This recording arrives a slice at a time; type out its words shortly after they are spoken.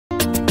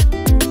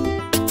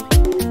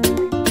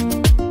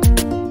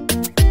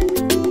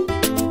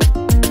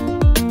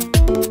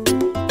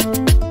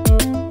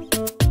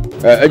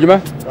Ejima,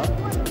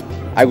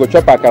 I go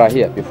chop akara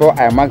here before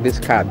I mark this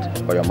card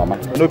for your mama.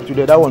 No,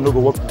 today, that one no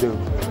go work today.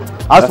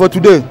 As for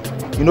today,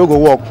 you no go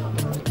work.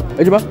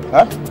 Ejima?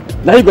 Huh?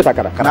 Now you go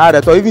akara. Nah,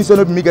 that or even so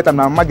no me get them,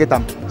 now ma get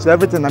them. So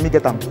everything na me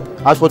get them.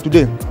 As for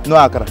today, no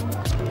akara.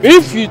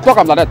 If you talk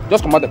about that,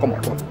 just come out there, come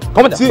on.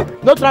 Come on. See,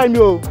 don't try me,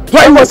 oh.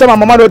 Try me. Say my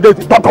mama no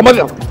date. Come on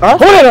there. Huh?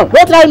 Come on there.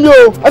 Don't try me,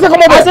 oh. I said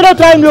come on there. I said don't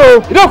try me,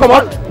 oh. You don't come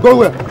on. Go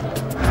where?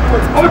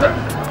 Come on there.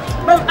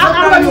 Don't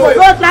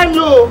try me,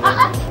 oh.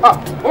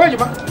 Where you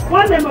man?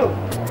 One name.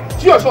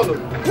 See your son.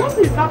 What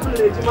is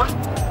happening, Ejima?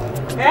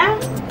 Eh?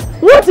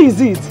 What is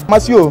it?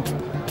 Masio,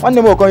 one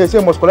name will come here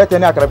say must collect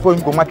any akara before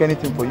him go mark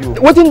anything for you.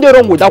 What's in the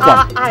wrong with that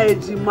one?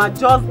 Ejima,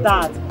 just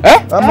that. Eh?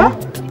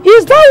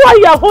 Is that why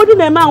you are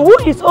holding a man who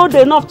is old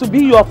enough to be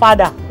your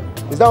father?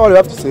 Is that all you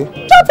have to say?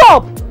 Shut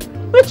up!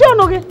 Which one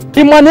again?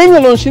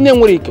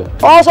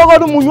 Also, go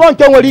to Muonago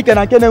can work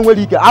and can work.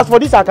 As for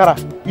this akara,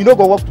 you no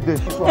go work today.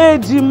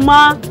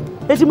 Ejima,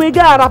 you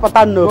get a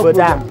rapper no over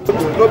there.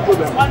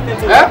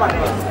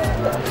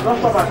 No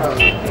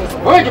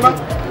problem.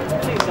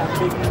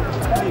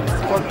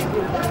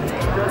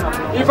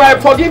 If I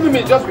forgive him,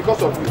 it's just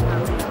because of you.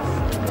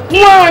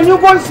 Man, you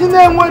go see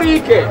them where he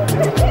can.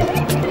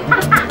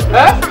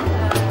 Eh?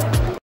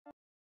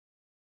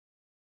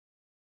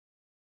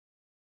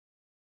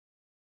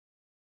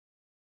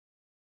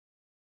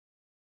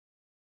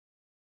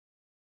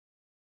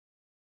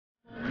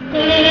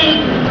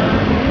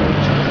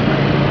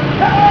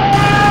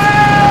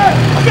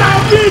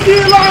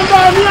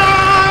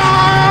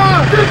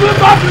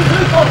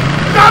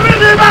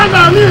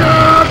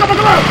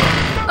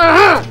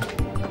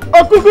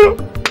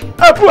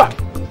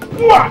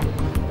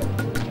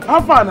 How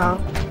far now?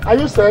 Are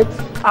you set?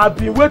 I've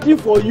been waiting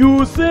for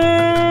you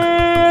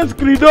since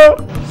Credo.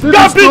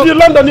 That be the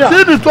Londoner.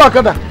 See the two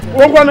Akada.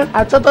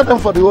 I chatted them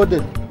for the whole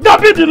day.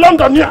 That be the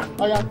Londoner.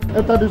 Oh yeah,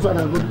 enter this one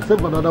and go save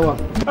for another one.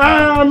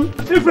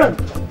 Different.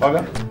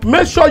 Okay.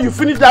 Make sure you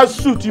finish that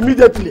suit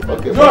immediately.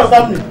 Okay. You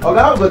understand me? Okay,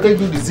 how go take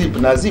you the zip?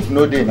 Now zip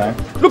no day now.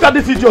 Look at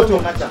this idiot. You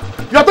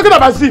are talking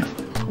about zip.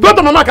 Go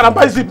to Mama and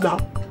buy zip now.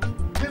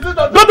 Go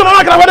to Mama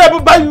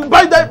and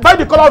buy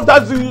the color of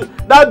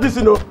that this,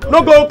 you know.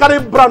 No go carry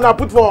brown and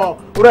put for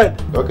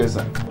red. Okay,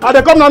 sir. And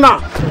they come now.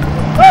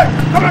 Hey,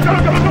 come on.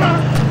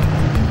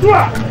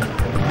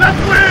 Let's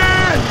win.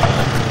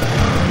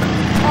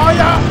 Oh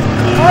yeah,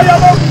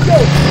 let's go.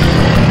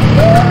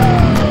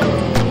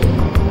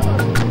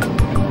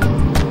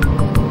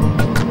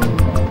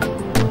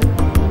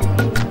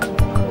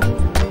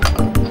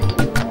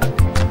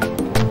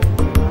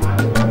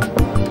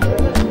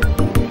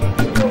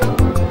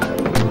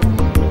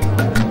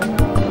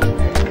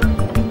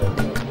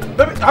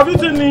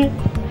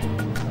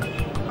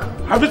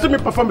 Have you seen me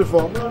perform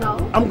before? No.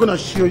 I'm gonna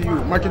show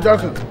you. Michael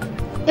Jackson.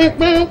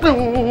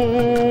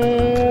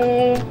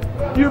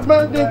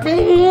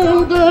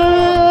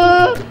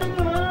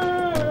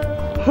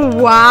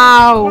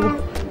 Wow.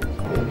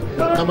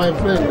 Now my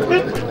friend.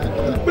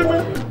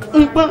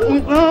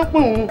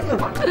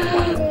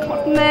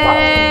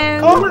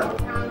 Man.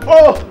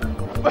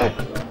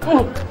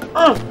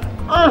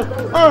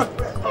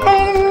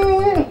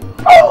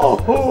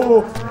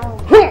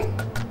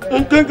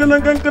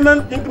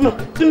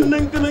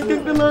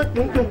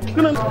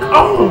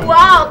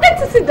 Wow, good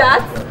to see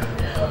that.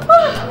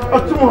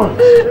 Come on.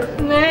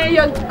 Man,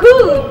 you're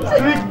good.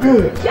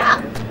 Good. Yeah.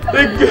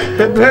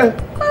 Good, man.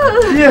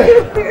 Yeah.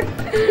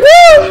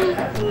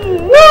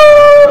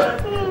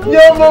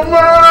 Yo,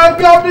 mama,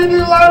 got me the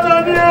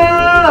London.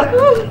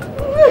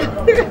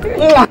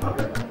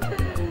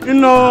 You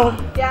know,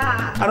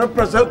 Yeah. I'm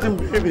representing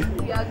baby.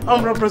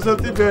 I'm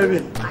representing baby.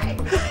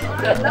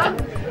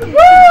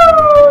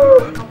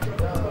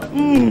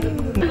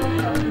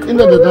 You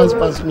know the dance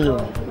pass me,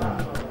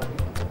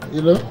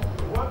 you know.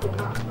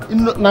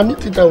 Now me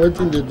teach what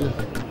they do.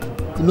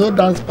 You know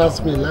dance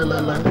pass me, la.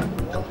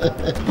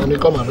 When you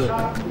come away,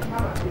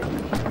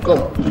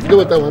 come. Do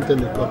what I want to tell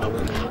you. Come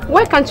away.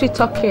 Why can't we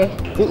talk here?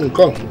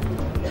 Come.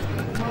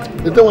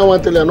 The thing I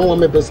want to tell you, I don't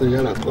want my person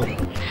here to come.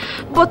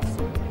 But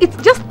it's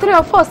just 3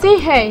 of us in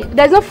here.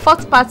 There's no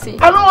fourth party.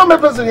 I don't want my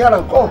person here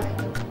to come.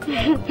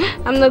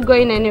 I'm not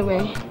going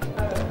anywhere.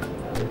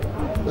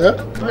 Yeah?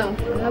 No, I'm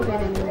not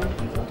going anywhere.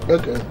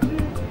 Okay.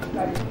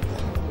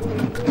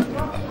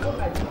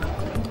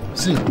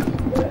 See,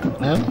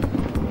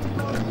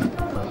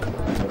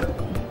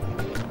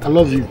 I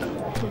love you.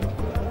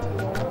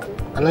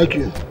 I like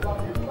you.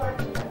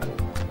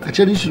 I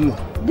cherish you.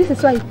 This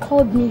is why you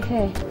called me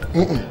here.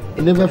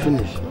 It never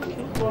finished.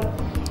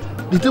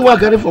 The thing I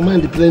carry for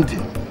mind is plenty.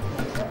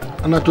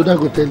 And I told her I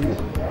go tell you.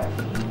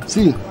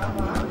 See,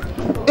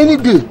 any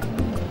day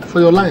for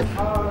your life,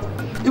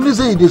 if you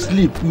say you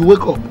sleep, you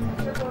wake up,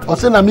 or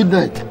say at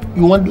midnight,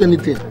 you won't do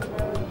anything.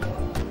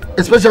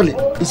 Especially,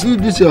 you see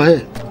this your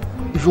hair.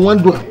 If you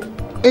want to do it,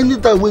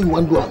 anytime when you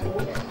want to do it,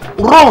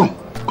 run,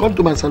 come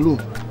to my salon.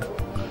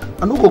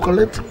 I no go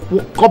collect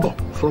cover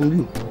from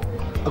you.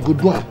 I go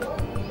do it.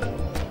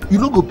 You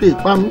no go pay,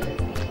 pam.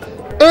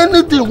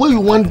 Anything where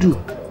you want to do,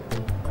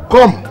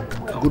 come,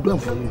 I go do it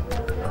for you.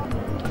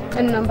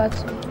 And number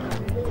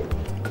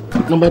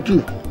 2. Number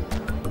 2.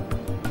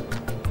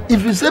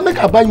 If you say make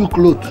I buy you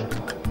clothes,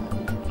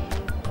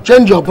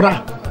 change your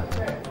bra,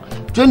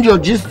 change your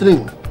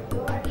G-string,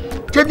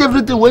 change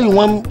everything where you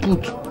want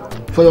put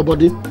for your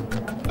body,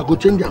 I go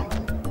change them.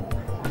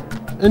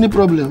 Any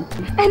problem?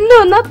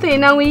 No,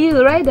 nothing. I'm with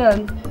you, right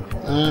on.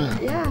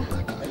 Yeah.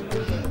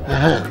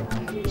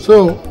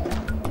 So,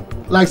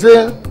 like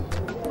say,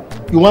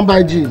 you want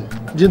buy gin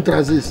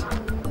transis,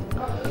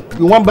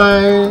 you want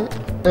buy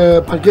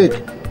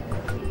pancake,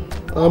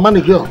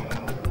 manicure,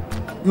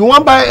 you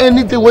want buy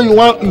anything where you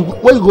want,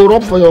 where you go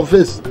rub for your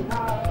face,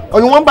 or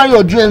you want buy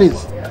your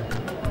jewelries.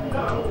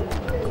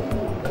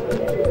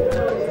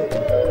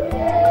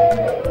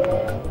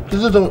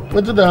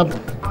 What did happen?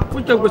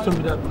 Which question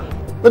be that?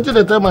 What did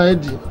they tell my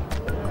head?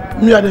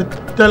 Me I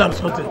tell him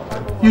something.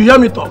 You hear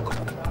me talk?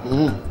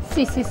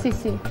 See.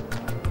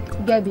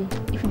 Gabby,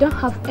 if you don't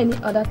have any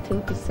other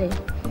thing to say,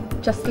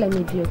 just let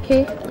me be,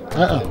 okay?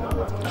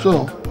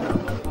 So,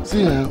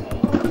 see,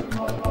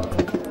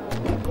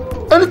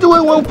 anything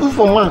we want to put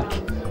for mark,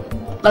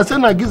 like say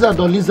na gizzard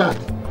or lizard,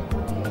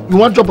 you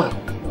want chopper,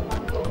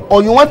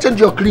 or you want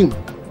change your cream,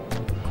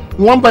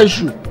 you want buy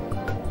shoe,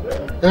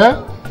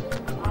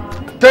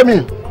 tell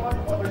me,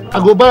 I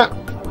go buy.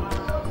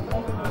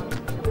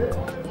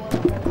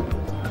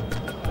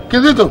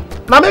 Kizito,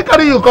 now me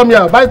carry you come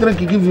here, buy drink,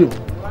 give you.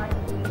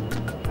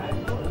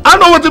 I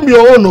know what to be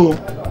your own, no.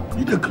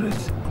 You the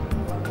crazy.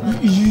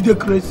 You the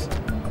crazy.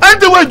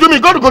 Anything way you do me,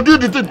 God go do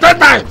the thing 10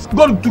 times.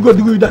 God to go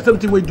do that same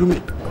thing way you do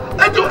me.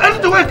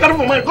 Anything way you carry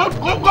for mine, God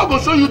go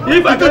show you.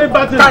 If I carry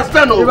bad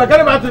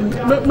thing,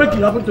 make it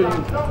happen to you.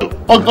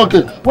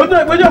 Okay. What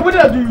did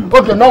I do you?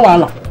 Okay, no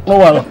wahala.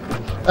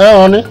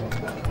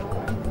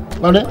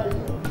 Honey.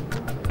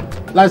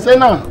 Like say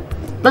now,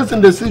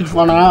 person dey sick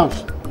for our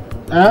house.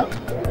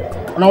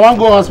 And I want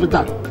go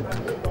hospital.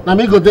 Now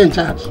me go there in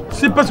charge.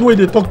 See person where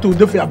they talk to,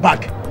 they for your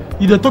back.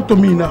 You they talk to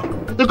me now.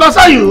 Because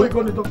are you?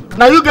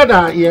 Now you get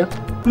her here.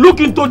 Look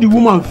into the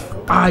woman's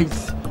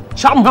eyes.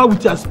 Charm her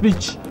with your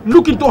speech.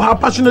 Look into her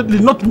passionately,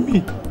 not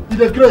me. You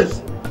the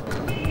grace.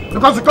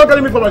 Because you can't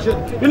carry me for my shit.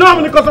 You know how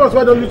many customers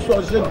why don't look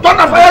for shit? Don't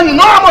fire you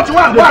know how much you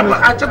want.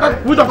 I check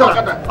that. Which of I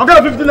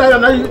got 15 naira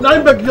now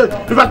you beg you.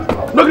 In fact,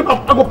 no give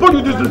up. I go pull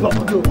you this for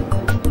you.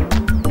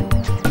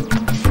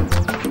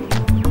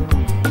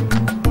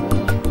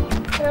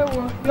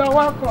 You're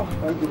welcome.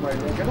 Thank you, my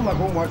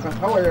dear.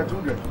 How are your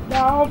children?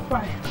 They're all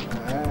fine.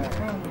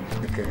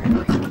 Okay.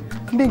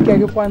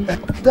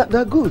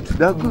 They're good.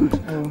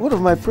 What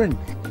of my friend?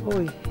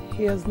 Oh,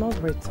 he has not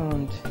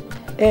returned.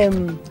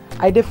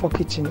 I did for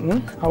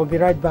kitchen. I will be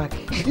right back.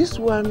 This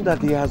one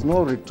that he has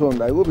not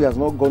returned, I hope he has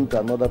not gone to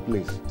another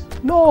place.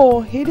 No,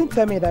 he didn't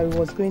tell me that he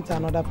was going to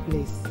another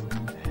place.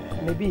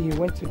 Maybe he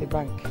went to the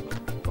bank.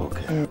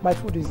 Okay. My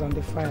food is on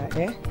the fire,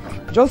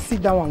 Just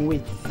sit down and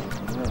wait.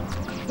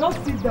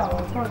 Just sit down.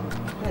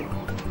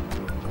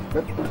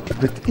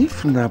 But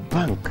if na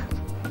bank,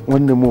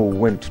 when the more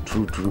went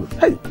through,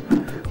 hey,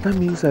 that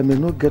means I may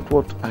not get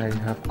what I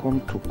have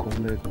come to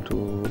collect.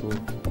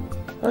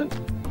 Hey.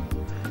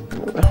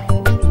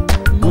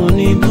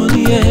 Money,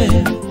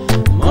 yeah.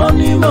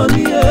 Money,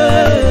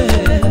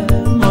 yeah.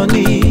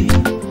 Money.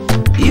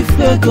 If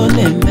we're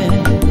gonna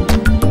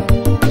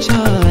make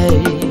child.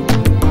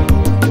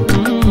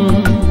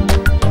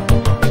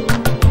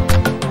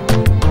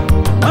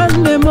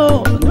 One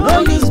more, no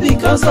use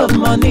because of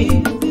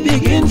money.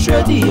 Begin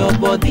trading your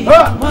body.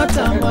 One more.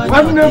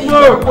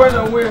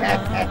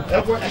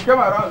 Come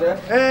around there.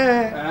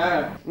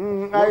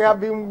 I have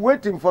been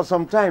waiting for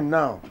some time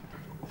now.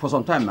 For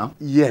some time now?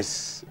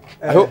 Yes.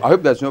 I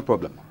hope there's no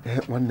problem.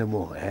 One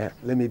more.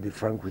 Let me be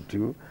frank with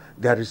you.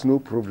 There is no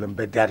problem,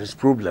 but there is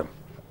problem.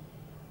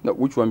 No,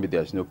 which one be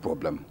there's no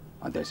problem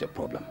and there's a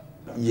problem?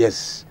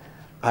 Yes.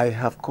 I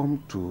have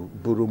come to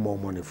borrow more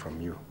money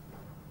from you.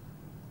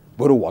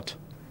 Borrow what?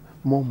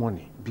 More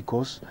money,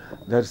 because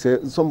there's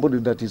somebody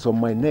that is on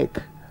my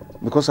neck.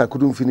 Because I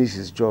couldn't finish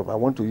his job, I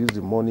want to use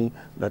the money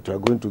that you are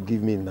going to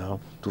give me now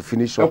to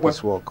finish up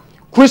his work.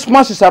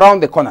 Christmas is around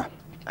the corner.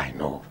 I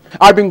know.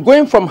 I've been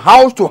going from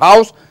house to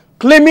house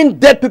claiming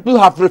dead people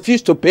have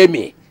refused to pay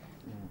me.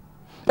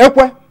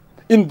 Ekwe,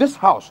 in this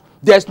house,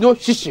 there's no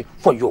shishi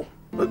for you.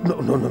 No.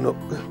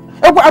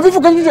 Ekwe, have you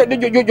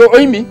forgotten you're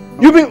owing me?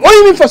 You've been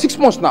owing me for 6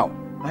 months now.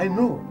 I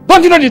know.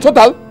 Don't you know the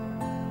total?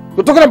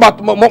 You're talking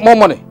about more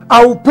money.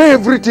 I will pay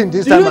everything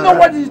this time. Do you know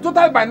what is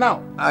total by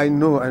now? I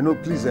know.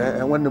 Please,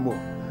 I want more.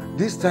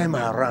 This time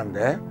around,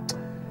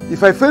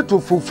 if I fail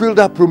to fulfill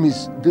that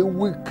promise, they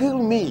will kill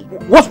me.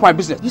 What's my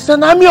business? He's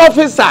an army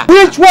officer.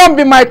 Which one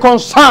be my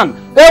concern?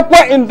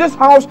 Therefore, in this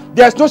house,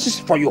 there's no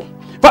system for you.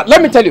 But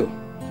let me tell you,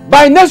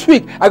 by next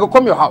week, I go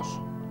come your house.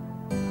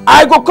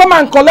 I go come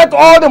and collect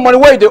all the money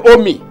where they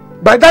owe me.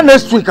 By that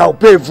next week, I'll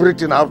pay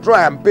everything. I'll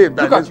try and pay.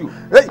 Look at you.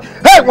 Hey,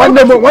 one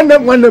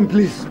them,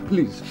 please.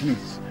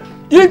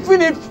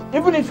 Even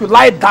if you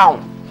lie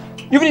down,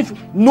 even if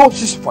no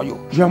system for you.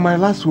 You are my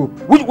last hope.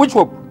 Which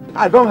hope?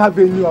 I don't have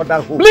any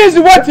other hope. Please,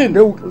 waiting.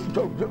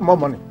 More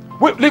money.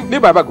 Wait,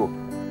 leave my bag go.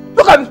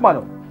 Look at this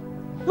man.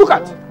 Look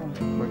at.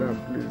 Madam,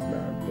 please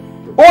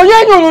now.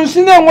 Onye nyoro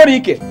nsi na enwere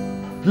ike.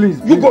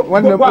 Please, you go.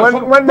 One Hey,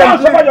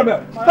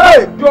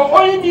 you're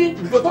owing me.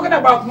 You're talking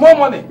about more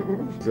money.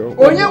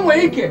 Onye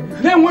nwere ike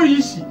na enwere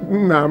isi.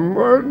 I'm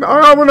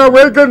gonna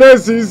wake up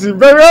next easy.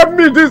 Very help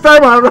me this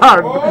time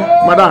around.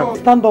 Madam.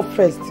 Stand up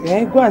first.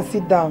 Go and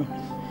sit down.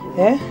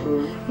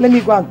 Let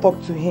me go and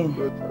talk to him.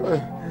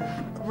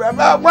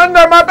 One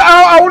day,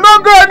 I will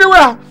not go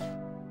anywhere.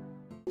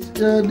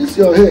 This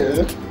your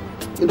hair.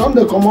 You don't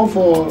come on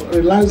for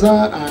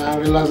relaxation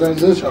and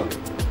relaxation.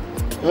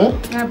 Huh?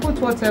 I put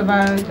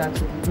whatever that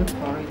will be good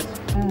for it.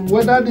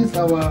 Whether this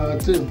our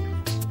thing,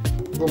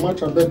 go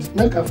match a bet.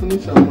 Make a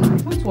finish.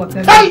 Put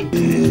whatever. Hey!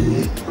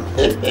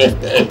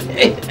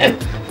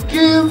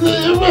 Kiss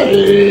me,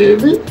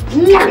 baby.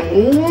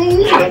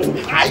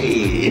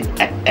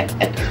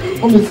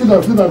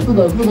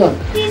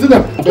 Sit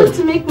down. Just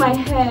to make my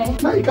hair.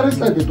 Now you can't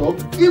start the talk.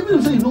 Even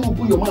if you don't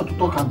open your mouth to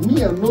talk at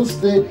me and not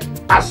say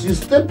as you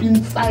step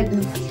inside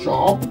this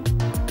shop.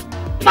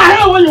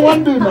 Now what you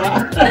want to do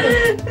now?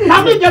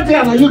 Now me get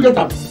here and you get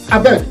up. I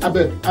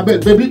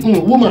beg, baby,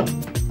 woman.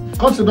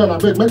 Come sit down, I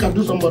beg, make her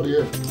do somebody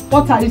else.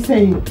 What are you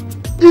saying?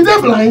 Is they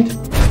blind?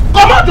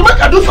 Come on to make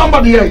her do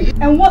somebody else.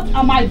 And what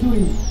am I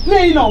doing?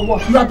 Playing or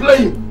what? You are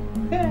playing.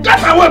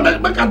 Get away,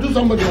 make her do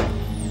somebody else.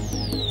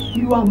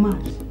 You are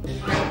mad.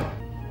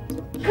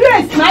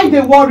 Grace, now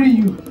they worry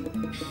you.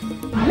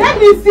 Let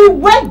me see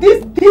when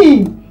this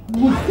thing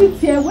will sit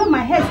here when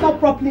my hair is not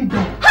properly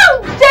done.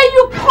 How dare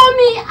you call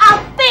me a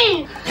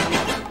thing?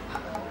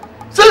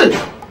 See,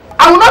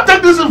 I will not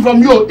take this in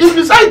from you. If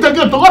you say it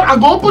again to God, I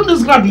go open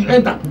this grab, you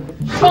enter.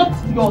 Shut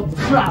your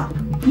trap,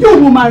 you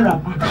woman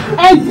rapper.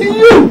 And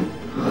you!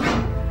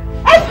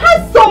 I've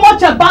heard so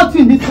much about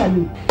you in this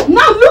salon.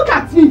 Now look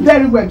at me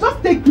very well.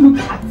 Just take a look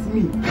at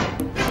me.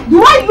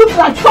 Do I look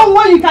like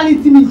someone you can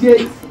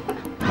intimidate?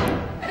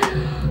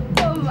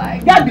 Oh my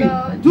Gabby,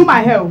 God. do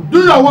my hair.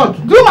 Do your what?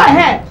 Do my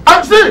hair.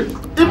 And see,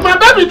 if my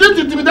baby didn't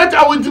intimidate you,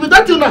 I will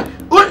intimidate you now.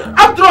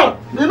 After all,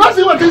 you not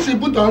see what thing she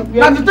put on?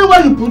 Yeah. That's the thing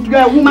where you put.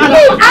 Yeah, woman.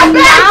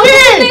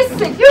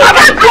 Listen. You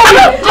can't do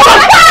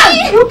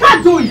it. You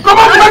can't do it. Come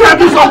on, make her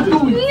do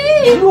something.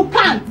 You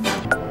can't.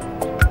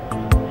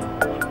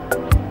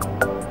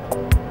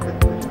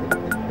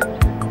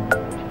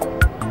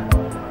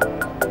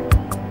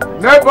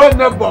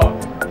 Never.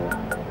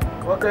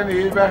 What can you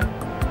even?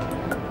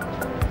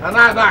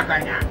 Another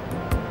kanya.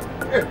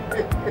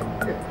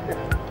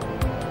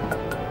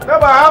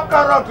 Never have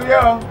carrot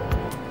here.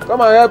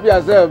 Come and help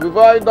yourself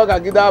before you talk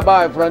and get that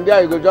by from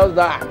there you go just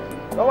die.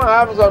 Come and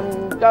have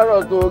some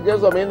carrot to get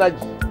some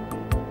energy.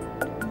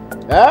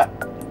 Eh?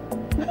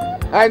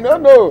 I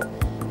don't know.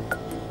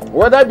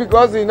 Whether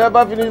because you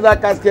never finish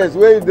that casket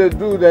where they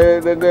do,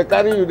 they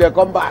carry you, they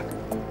come back.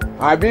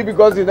 I be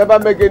because you never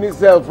make any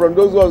sale from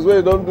those ones where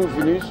you don't do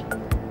finish.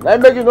 That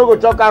make you no go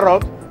chop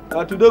carrot.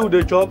 And today we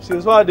dey chop,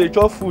 since why they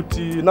chop food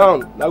till now.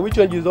 Now which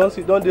changes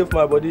don't dey for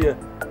my body here.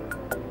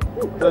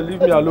 So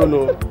leave me alone,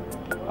 no.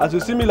 As you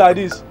see me like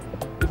this,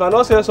 if I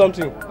not say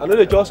something, I know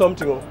they chop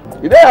something. Oh.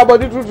 You dey your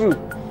body true.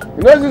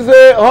 You know you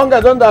say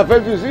hunger don't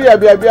affect you. See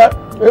Abia,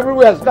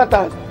 everywhere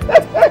scattered.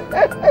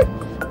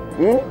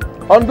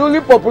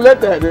 Unduly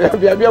populated.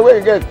 Abia where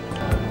you get?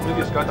 Make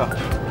it scatter.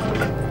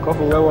 Come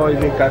from where one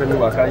even carry me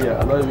waka here.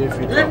 I not even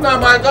fit. If na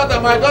my daughter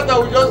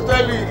will just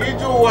tell you,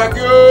 Iju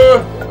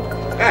Wagyu.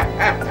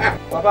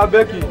 Papa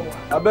Becky,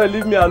 I better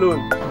leave me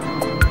alone.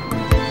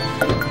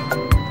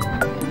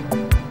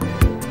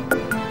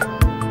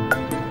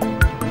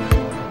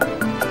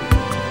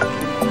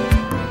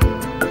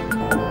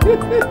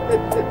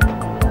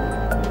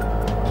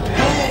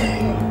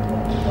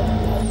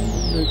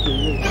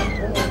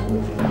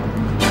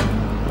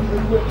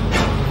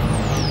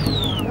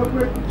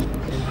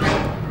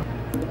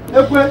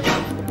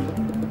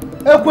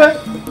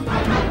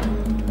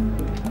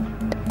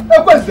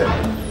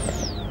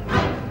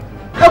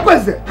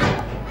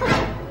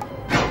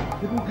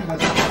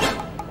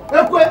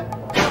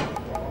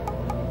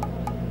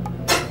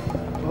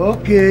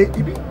 Okay,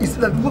 you see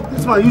that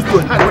this man used to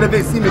hide whenever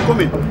he see me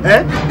coming.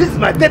 Eh? This is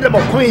my third time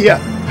of coming here.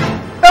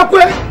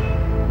 Ekwe!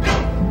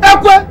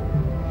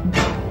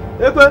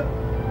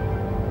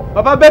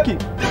 Papa Becky!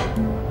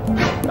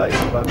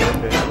 Papa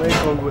Becky, where you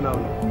come go now?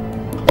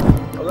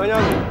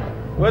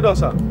 Well done,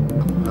 sir.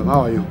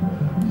 How are you?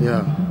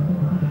 Yeah.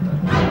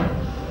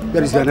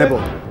 Where is your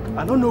neighbor?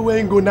 I don't know where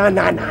you go now.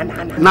 Now.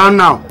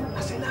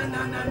 I say now.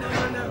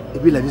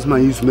 It be like this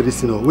man use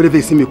medicine or whenever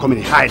he see me coming,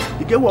 he hide.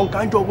 You get one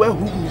kind of where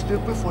hook mistake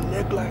for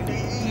neck like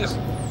this.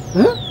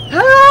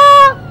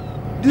 Huh?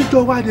 This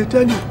job why they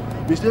tell you,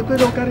 mistake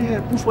don't carry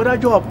hair, put for that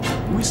job,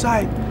 which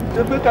side?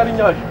 Mistake carry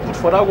nyash, put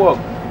for that work,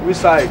 which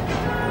side?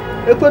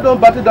 If we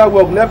don't battle that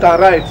work, left and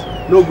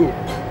right, no go.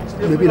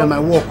 Maybe na my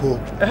work, oh.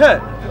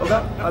 Okay,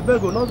 I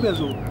beg you, not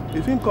best.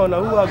 If he come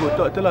now, who I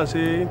go tell and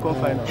say he come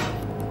find out?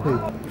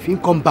 Hey, if he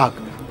come back,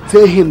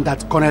 tell him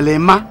that Colonel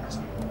Emma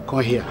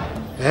come here.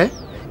 Eh?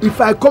 If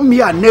I come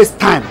here next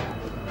time,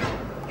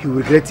 he will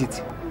regret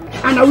it.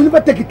 And I will never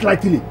take it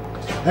lightly.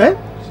 Eh?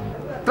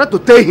 Try to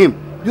tell him.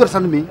 You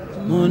understand me?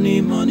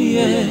 Money,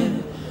 yeah.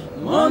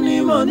 Money,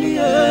 money,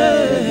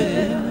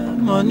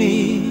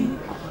 money.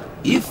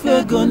 If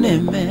we're gonna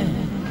make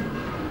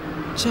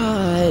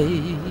chai,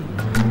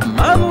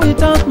 man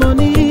without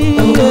money,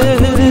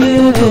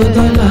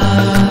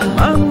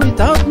 man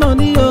without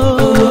money,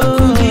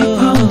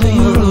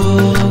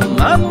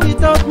 man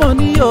without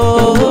money,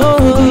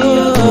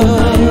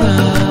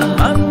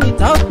 man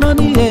without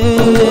money,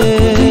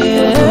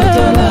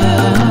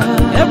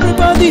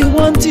 everybody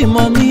wants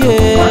money,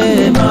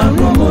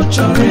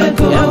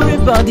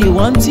 everybody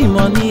wants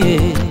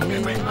money.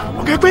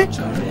 Okay,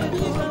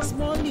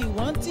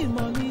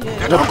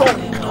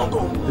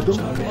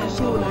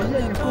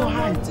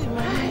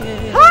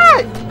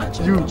 Hi!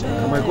 You!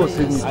 Oh my God,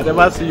 save me. I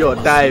never see your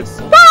dive.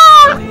 Thank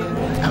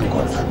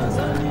God.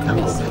 Thank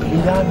God.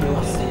 In that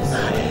house,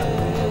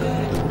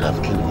 they would have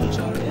killed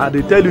me. I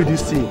dey tell you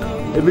this thing.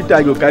 Every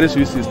time you go carry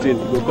sweet 16,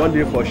 you go come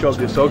there for shop,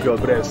 they suck your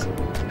breast.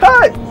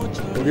 Hi!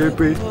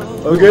 Ogepe.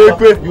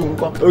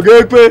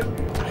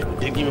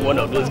 They give me one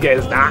of those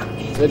guys now.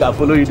 So they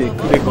follow you,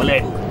 they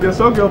collect. They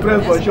suck your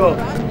breast for sure.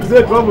 You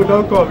say trouble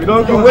don't come. You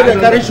don't come. Where they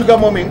carry sugar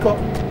mommy,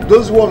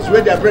 those ones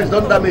where their brains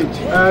don't damage.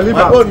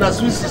 My own na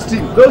sweet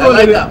 16. Those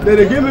ones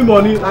they give me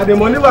money, and the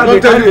money where they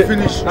carry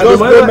finish. Just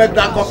go make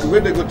that coffee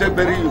where they go take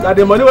bury you. Now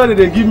the money where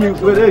they give me,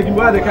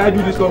 where they carry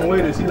do this coffee,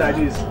 where they see like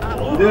this.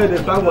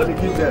 They bank money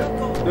keep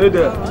them. They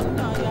there.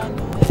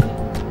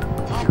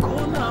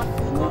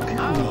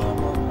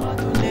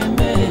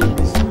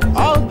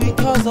 All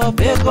because of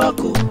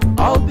Egoku,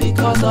 all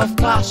because of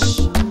cash.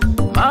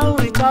 Man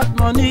without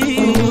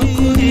money,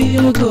 money.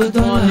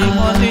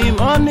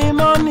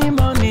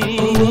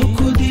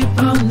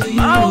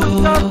 Man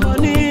without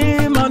money,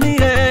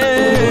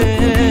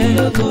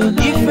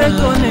 If we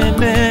gonna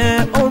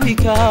make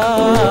Orika,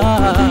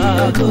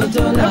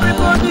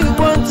 everybody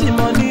wants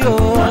money,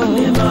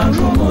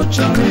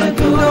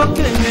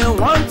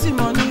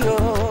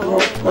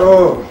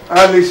 Oh,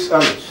 Alice.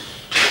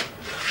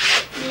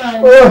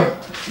 Oh,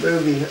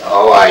 baby,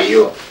 how are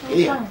you?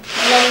 Yeah.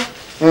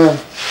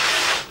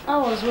 How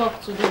was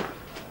work today?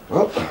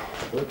 Well,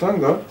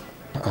 thank God.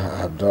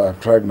 I've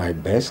tried my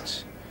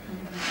best.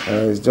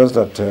 It's just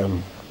that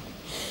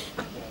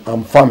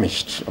I'm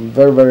famished. I'm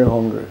very, very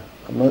hungry.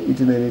 I'm not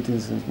eating anything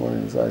since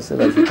morning, so I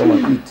said I should come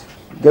and eat.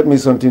 Get me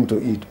something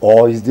to eat.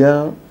 Or is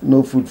there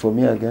no food for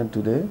me again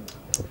today?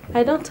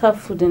 I don't have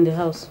food in the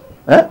house.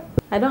 Eh?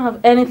 I don't have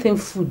anything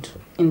food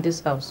in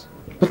this house.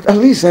 But at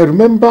least I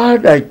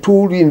remembered I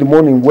told you in the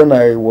morning when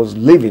I was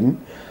leaving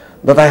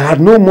that I had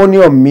no money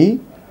on me,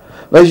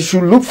 that you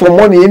should look for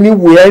money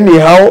anywhere,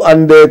 anyhow,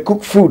 and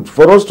cook food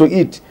for us to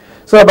eat.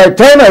 So by the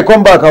time I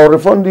come back, I'll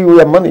refund you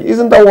your money.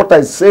 Isn't that what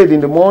I said in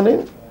the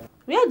morning?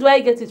 Where do I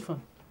get it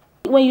from?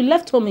 When you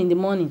left home in the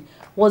morning,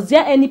 was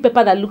there any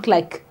paper that looked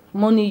like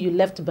money you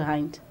left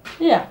behind?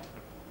 Yeah.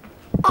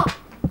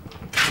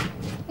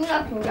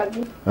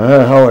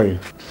 How are you?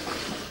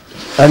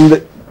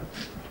 And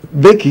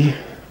Becky,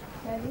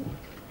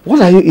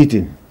 what are you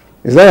eating?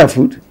 Is that your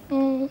food?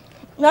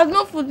 There's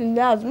no food in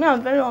the house. Me,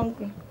 I'm very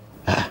hungry.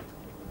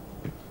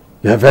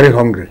 You are very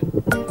hungry.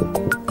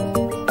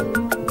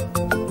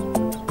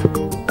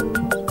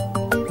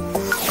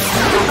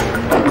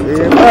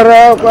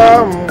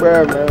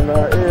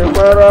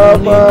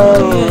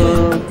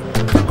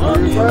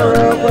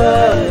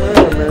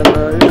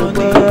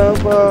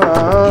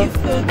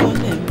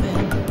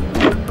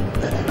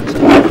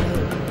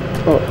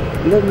 Oh,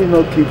 let me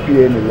not keep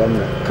you any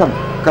longer. Come,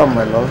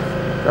 my love.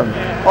 Come.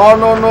 Oh,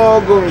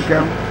 no, go and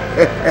come.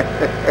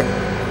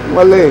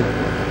 Malay,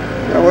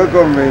 you're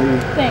welcome, baby.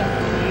 Thank you.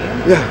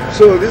 Yeah,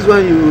 so this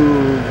one you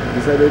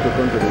decided to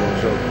come to the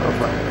workshop. How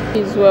far?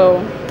 As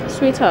well,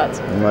 sweetheart.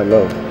 My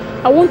love.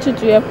 I want you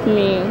to help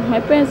me. My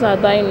parents are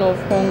dying of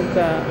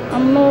hunger.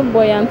 I'm not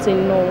buoyant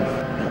enough.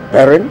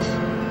 Parents,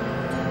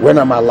 when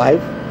I'm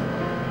alive,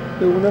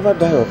 they will never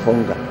die of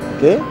hunger.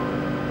 Okay?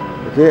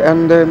 Okay,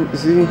 and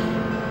see,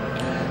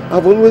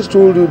 I've always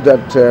told you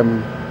that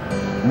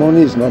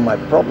money is not my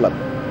problem.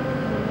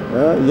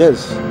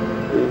 Yes,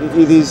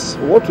 it is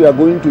what we are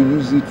going to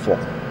use it for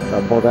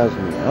that bothers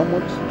me. How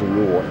much do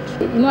you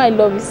want? You know I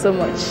love you so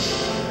much.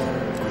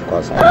 Of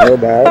course, I know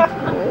that.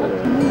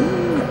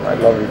 I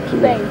love you too.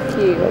 Thank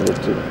you. I love you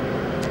too.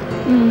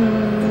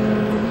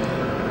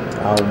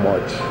 How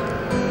much?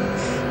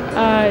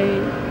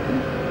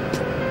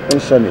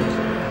 Mention it.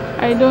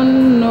 I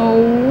don't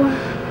know.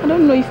 I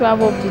don't know if you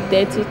have up to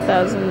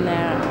 30,000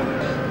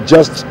 naira.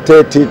 Just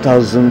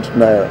 30,000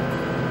 naira.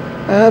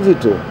 I have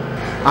it all.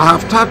 I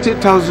have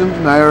 30,000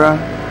 naira,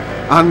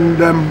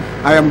 and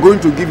I am going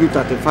to give you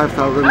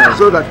 35,000 naira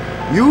so that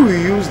you will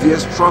use the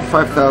extra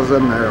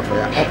 5,000 naira for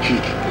your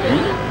upkeep.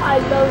 I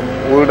love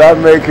you. Will that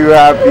make you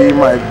happy,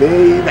 my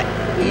babe?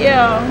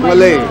 Yeah, my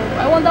Malay. love.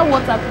 I wonder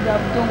what I could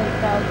have done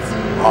without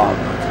you. Oh,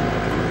 no.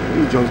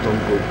 You just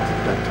don't go to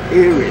that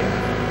area.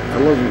 I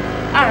love you.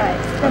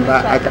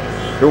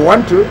 Alright. You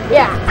want to?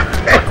 Yeah.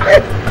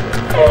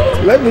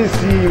 Let me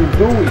see you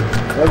do it.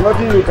 There's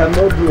nothing you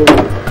cannot do.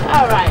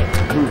 Alright.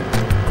 Hmm.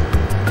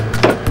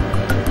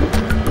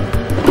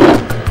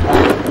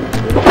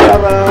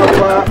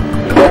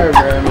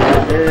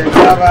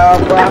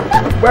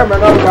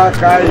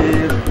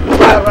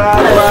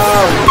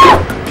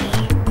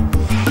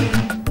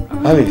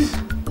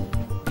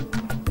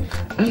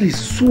 Alice,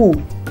 so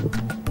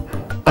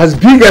as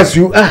big as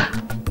you are,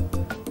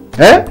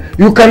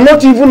 you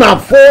cannot even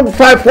afford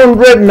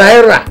 500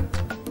 naira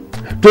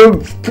to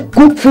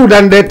cook food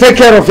and take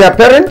care of your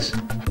parents?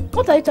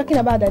 What are you talking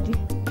about, Daddy?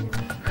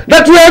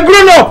 That you are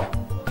grown up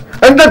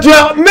and that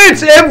your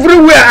mates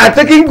everywhere are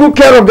taking good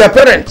care of their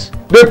parents.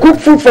 They cook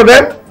food for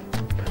them,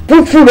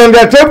 put food on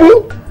their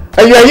table,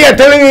 and you are here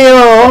telling me,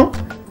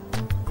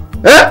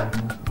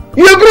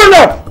 you're grown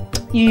up.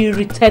 You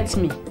irritate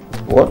me.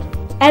 What?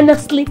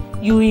 Honestly,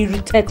 you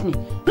irritate me.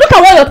 Look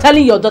at what you're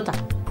telling your daughter.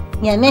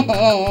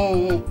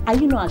 Are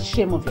you not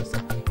ashamed of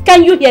yourself?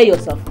 Can you hear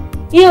yourself?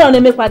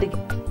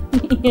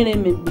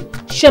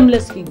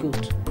 Shameless he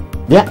good.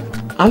 Yeah,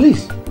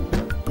 Alice,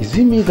 is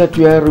it me that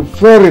you are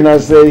referring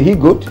as a he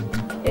goat?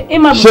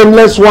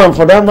 Shameless one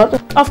for that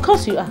matter? Of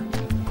course you are.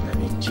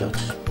 An idiot.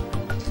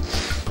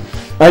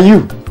 And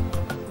you?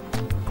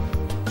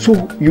 So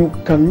you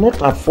cannot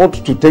afford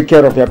to take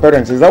care of your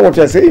parents, is that what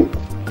you're saying?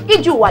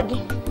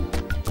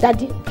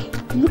 Daddy,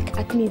 look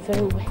at me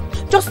very well.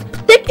 Just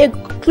take a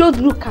close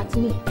look at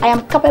me. I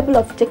am capable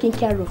of taking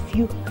care of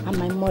you and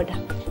my mother,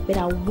 but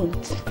I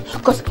won't.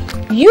 Because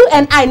you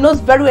and I knows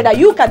very well that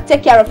you can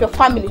take care of your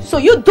family, so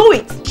you do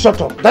it.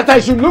 Shut up. That I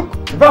should look?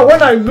 But when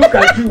I look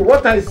at you,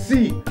 what I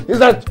see is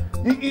that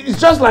it's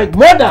just like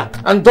mother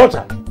and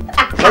daughter.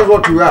 That's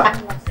what you are.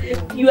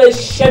 You are a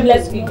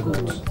shameless be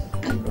good.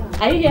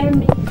 Are you hearing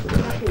me?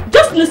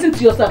 Just listen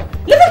to yourself.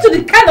 Listen to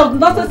the kind of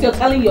nonsense you're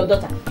telling your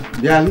daughter.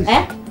 Yeah, Alice.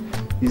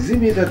 Is it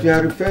me that you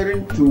are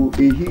referring to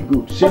a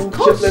he-goat? Of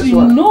course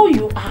you know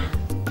you are.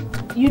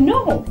 You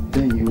know.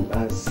 Then you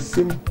are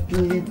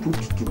simply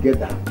put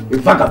together a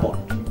vagabond.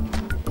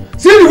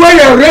 See the way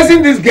you are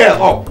raising this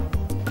girl up.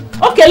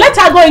 Okay, let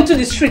her go into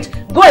the street.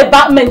 Go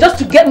about men just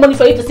to get money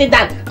for you to sit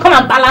down. Come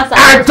and balance her.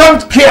 I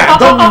don't care.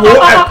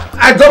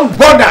 I don't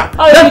bother.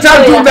 Let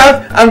her do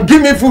that and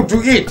give me food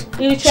to eat.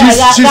 She's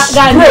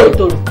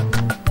broke.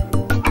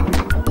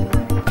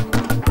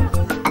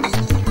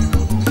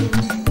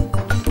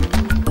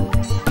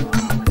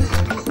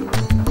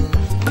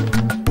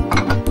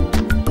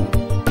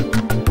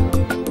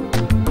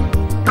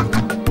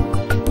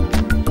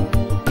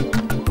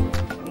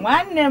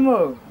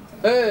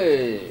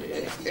 Hey!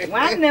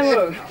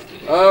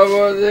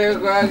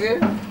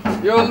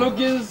 You're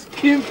looking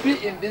skimpy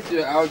in this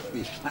your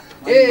outfit.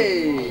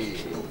 Hey!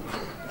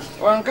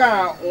 One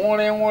car,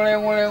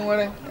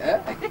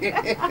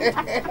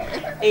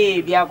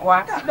 Hey,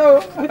 Biakwa.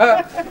 No.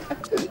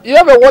 You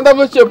have a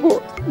wonderful shape.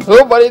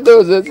 Nobody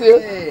knows it.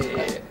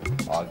 Hey!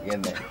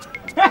 Again.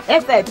 I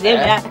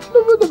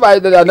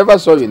never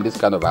saw you in this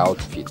kind of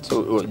outfit.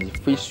 So it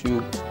fits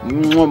you.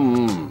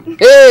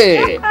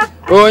 Hey!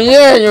 Oh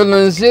yeah, you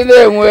don't see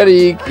them where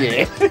you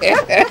can.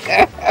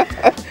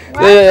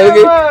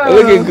 You're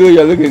looking good.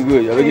 You're looking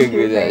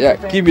good. Yeah,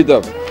 keep it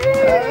up.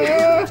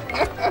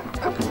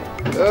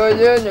 Oh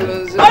yeah, you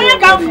don't see. Where you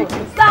come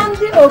from?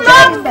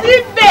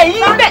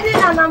 Hey.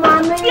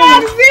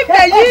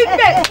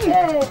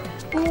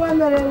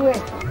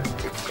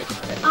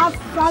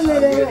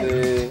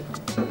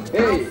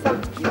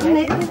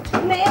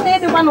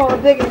 The one over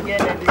there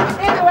again.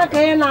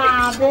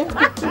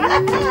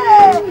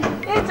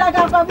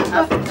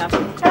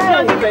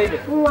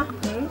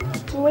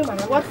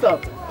 What's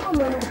up?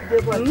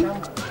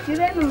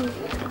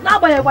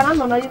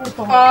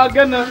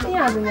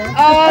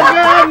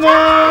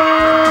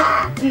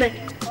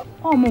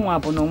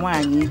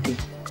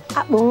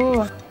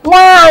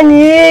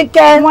 Nwaanyị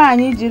ike.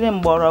 Nwaanyị jiri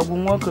mgbọrọgwụ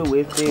nwoke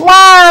wee fee.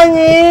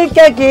 Nwaanyị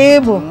ike ka ị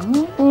bụ.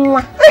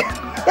 Nwa.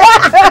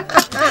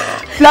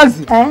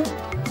 Flexi.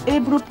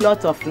 Every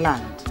plot of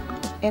land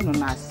in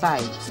on our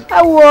side.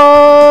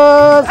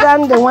 Awo,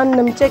 Sunday one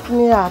them check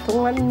me out.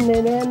 One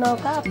day no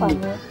kapa.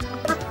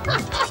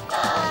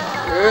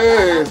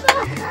 Hey.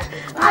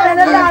 I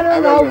don't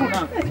know.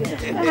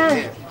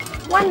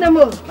 One day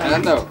more. I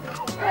don't know.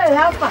 Hey,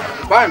 how far?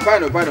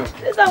 Fine.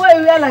 This is why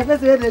we are like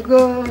this way to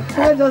go.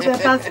 Just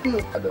enter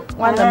school.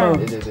 One day more.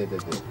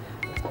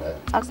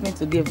 Ask me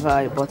to give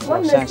her a bottle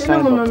of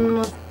sunshine.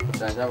 No.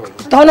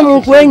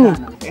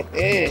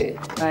 Hey.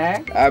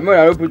 I'm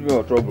not put me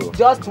in trouble.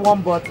 Just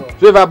one bottle.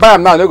 So if I buy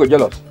them now, they go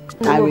jealous.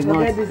 I will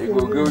not. You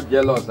go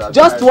jealous.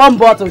 Just one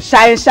bottle.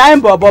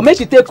 Shine, Bobo. Make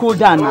you take cool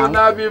down now. We'll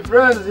now be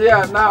friends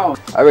here now.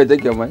 I will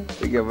take your money.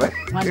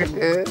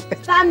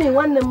 Sammy,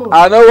 one more.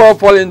 I know what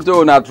fall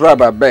into a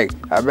trap. I beg.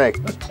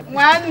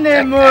 One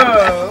more.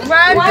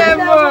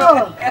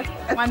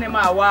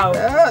 Wow.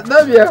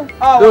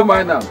 Don't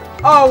mind now.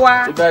 Oh,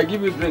 wow. If I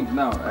give you drink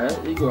now,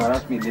 you go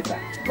harass me later.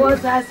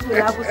 Boss has to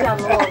have a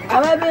salon.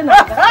 However,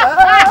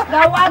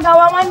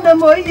 one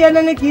more. You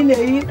ain't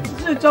kidding.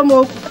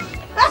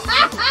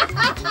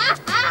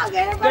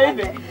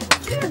 Baby.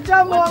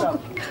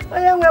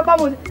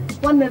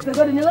 One minute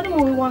ago, you let me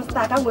one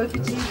stack. I'm going to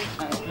cheat.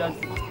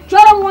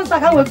 Try one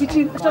stack. I'm going to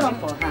cheat. For her.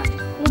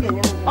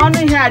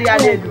 Only here, I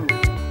do.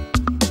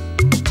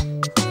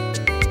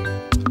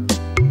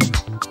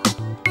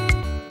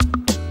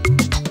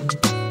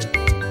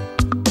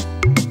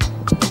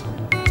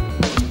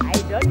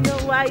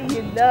 why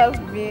you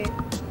love me.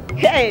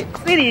 Hey,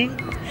 sweetie.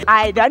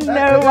 I don't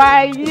know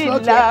why you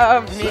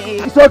love me.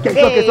 It's okay,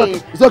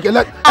 it's okay.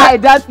 I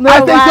don't know why.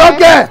 It's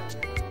okay.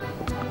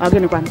 I'm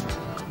going to go.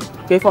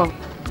 Before.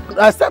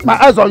 I set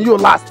my eyes on you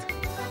last.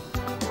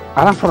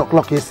 Around 4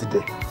 o'clock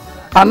yesterday.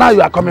 And now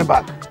you are coming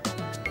back.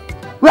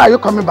 Where are you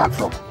coming back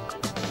from?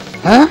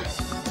 Huh?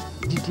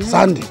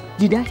 Sandy.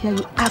 Did I hear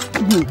you ask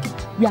me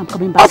where I'm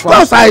coming back from? Of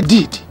course I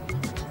did.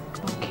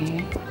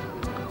 Okay.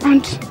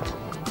 And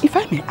if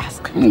I may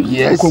ask.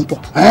 Yes.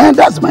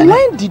 That's my name.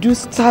 When did you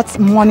start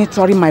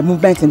monitoring my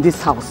movements in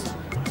this house?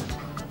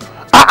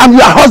 I am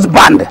your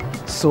husband.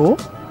 So?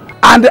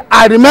 And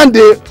I remain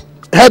the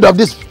head of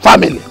this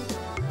family.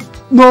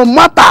 No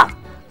matter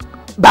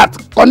that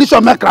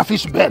condition make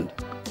crayfish bend.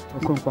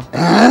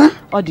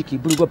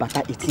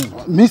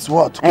 Miss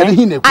what? I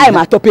am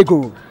a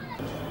topego.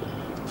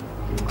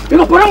 You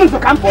know, hold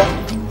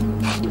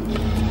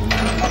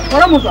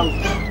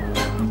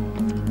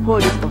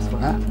this first.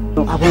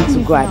 No, I want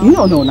to go.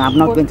 No, I'm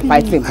not going to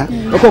fight him.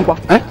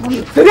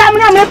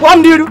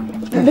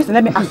 Listen,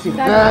 let me ask you.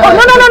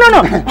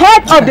 No.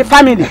 Head of the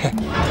family.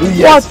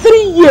 Yes. For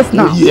 3 years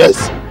now.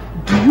 Yes.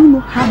 Do you know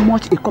how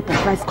much a cup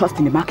of rice costs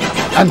in the market?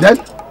 And then?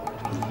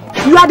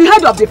 You are the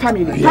head of the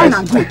family. Yes. Fine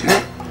and good.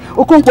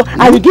 Okonkwo,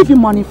 I will give you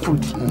morning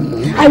food.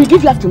 I will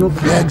give you afternoon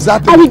food.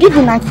 Exactly. I will give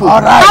you night food.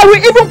 All right. I will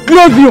even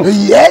clothe you.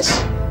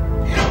 Yes.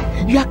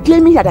 You are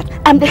claiming here that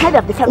I'm the head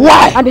of the family.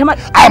 Why?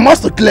 I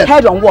must claim.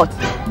 Head on what?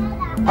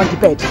 On the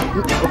bed.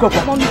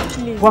 Okonkwo. Mommy,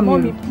 please.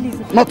 Mommy, please.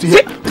 Not to you.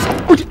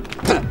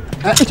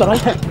 It's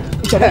alright.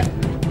 It's alright.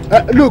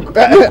 Look,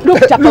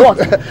 chapter what?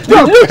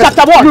 Look,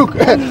 chapter what? Look.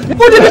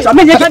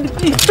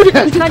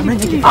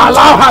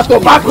 Allow her to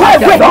back.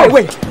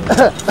 Wait.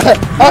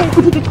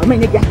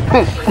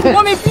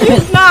 Mommy,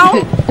 please now.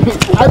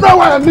 I know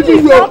why I'm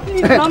leaving you. Look,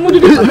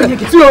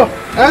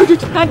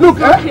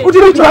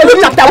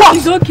 chapter what?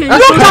 It's okay.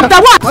 Look, chapter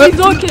what? It's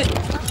okay.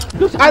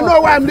 I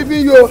know why I'm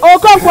leaving you. Oh,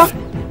 come on.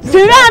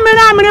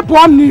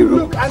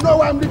 Look, I know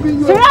why I'm leaving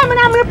you. I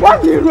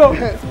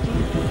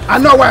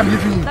know why I'm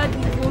leaving you. That is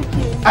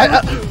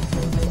okay.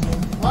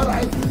 All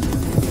right.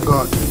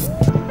 God.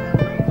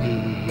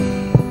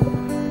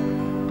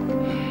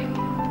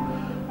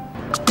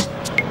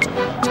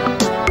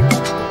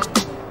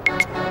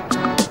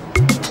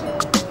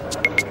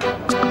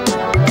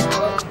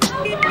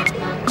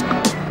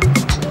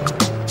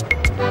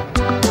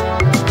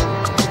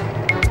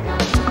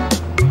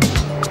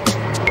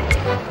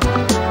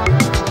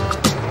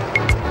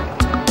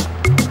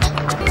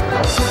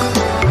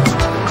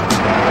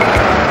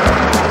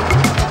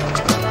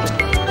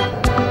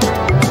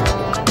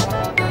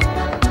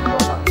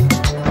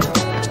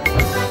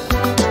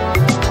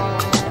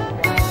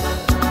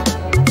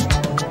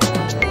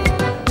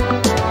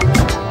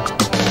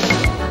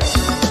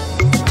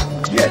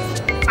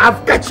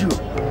 I've got you.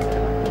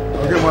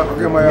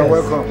 Okay, ma, you're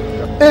welcome.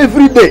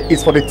 Every day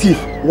is for the thief.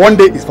 One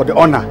day is for the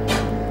honor.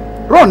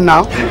 Run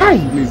now. Hi.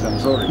 Please, I'm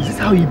sorry. Is this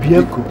how you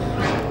behave?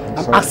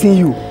 I'm asking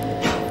you.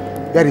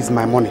 Where is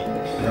my money?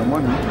 Your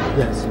money?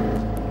 Yes.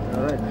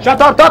 All right.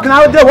 Shut up, talk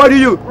now. What do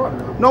you?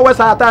 No waste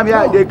our time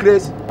here. They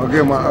crazy.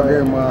 Okay, ma.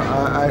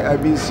 I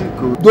been sick.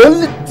 The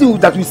only thing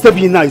that will save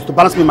you now is to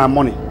balance me my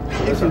money.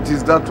 If it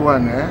is that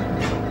one,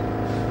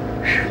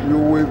 you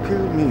will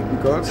kill me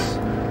because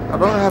I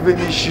don't have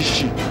any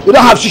shishi. You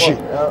don't have shishi.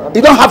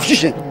 You don't have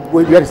shishi.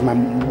 Where is my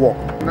work?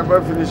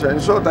 Never finish. In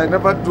short, I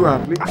never do her.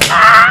 Please.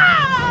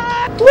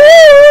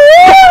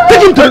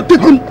 Take him to the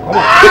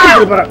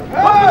barrack.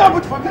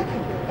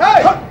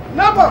 Hey,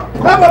 never,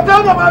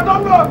 tell them I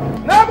don't know.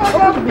 Never,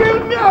 don't kill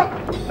me.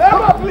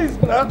 Never, please,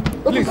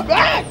 please.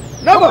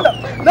 Never.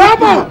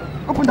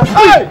 Open that.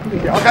 Hey,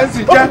 I can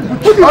see. I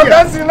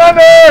can see.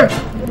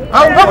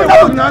 I'm coming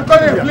now.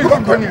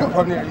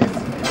 Come here.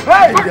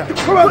 Hey,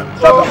 come on,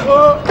 shut up.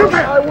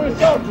 I will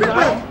shout.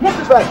 Move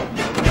this way.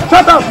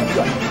 Shut up.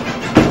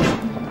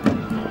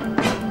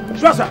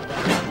 Shut up.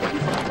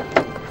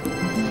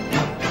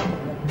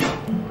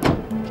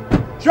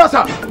 Shut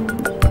up.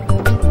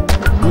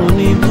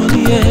 Money,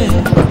 yeah.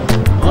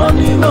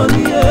 Money,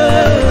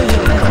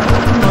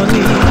 yeah.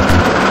 Money.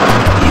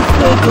 If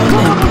they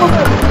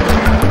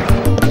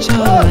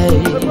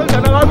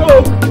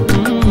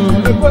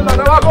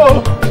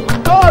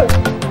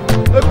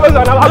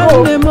gonna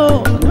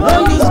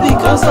no use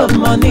because of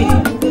money.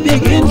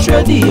 Begin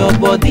trading your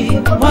body.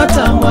 What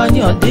and when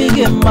you're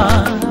digging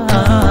man.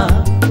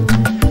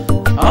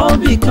 All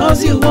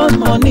because you want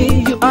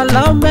money. You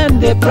allow men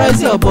they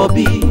price your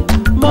bobby.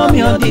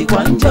 Mommy on the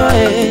Kwanja.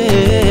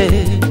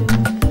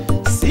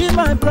 See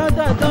my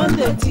brother done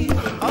the tea.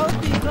 All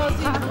because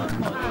he want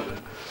money.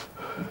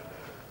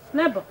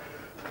 Neighbor,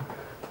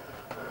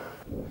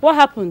 what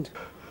happened?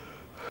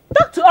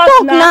 Talk to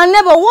us now.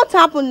 Neighbor, what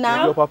happened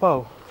now? Your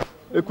papa,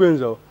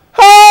 Ekwenzo.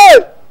 Hey!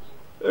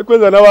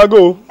 Ekwenzo now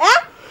go. Eh?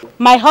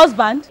 My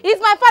husband? Is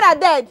my father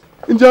dead?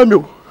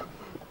 Injamio.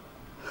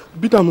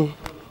 Beat him.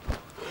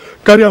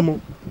 Carry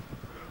him.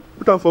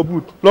 Put him for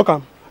boot. Lock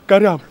him.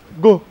 Carry him.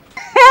 Go.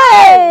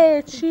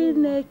 Hey!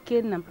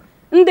 Chineke nam.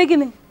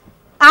 Ndegini.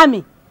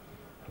 Ami.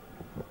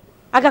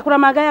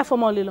 Agakuramagaya for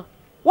Molilo.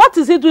 What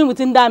is he doing with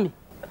Ndami?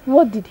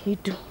 What did he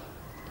do?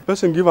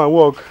 Person give and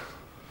work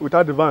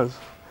without advance.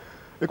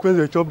 When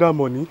they chop that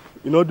money,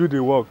 you not do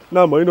the work.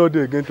 Now money not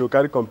do again to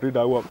carry complete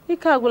that work.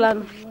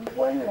 Ikagulano.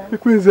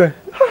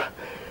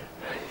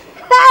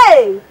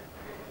 Hey!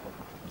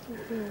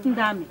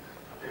 Ndami.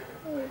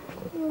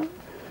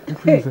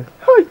 Hey.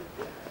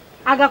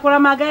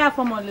 Agakuramagaya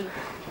for Molilo.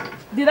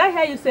 Did I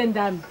hear you say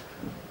Ndami?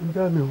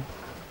 Ndami.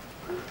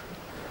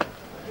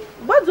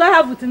 What do I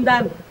have with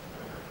Ndami?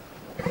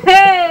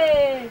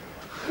 Hey!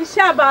 Man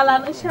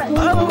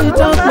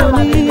without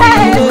money,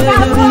 man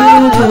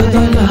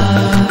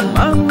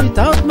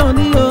without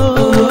money,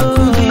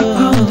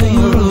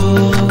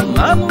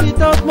 man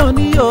without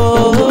money,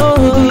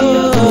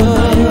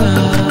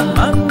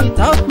 man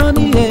without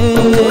money.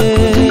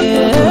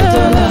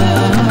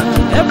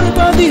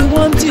 Everybody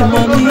wants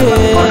money,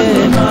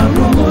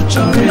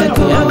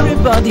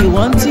 everybody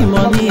wants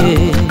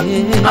money.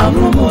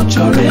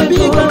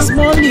 Because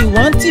money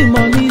wanting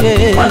money,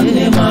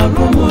 wanting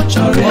money,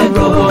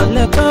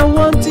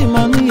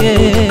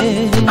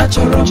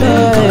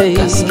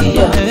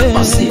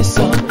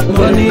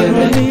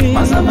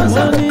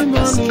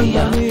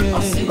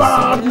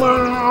 Bad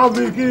man,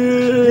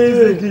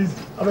 Vicky.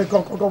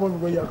 Come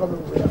over here, come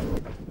over here.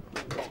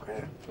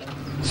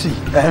 See,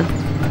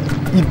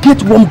 you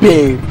get one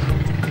babe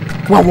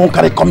who won't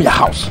carry come your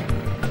house.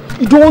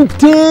 You don't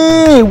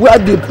tell where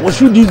they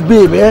pursue this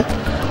babe,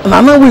 and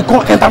I know we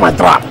can't enter my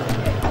trap.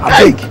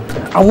 I beg,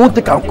 I won't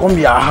take and come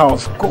your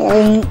house.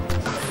 Come.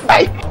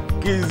 Hey.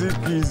 Kizzy,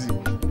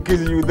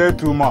 you there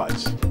too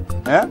much.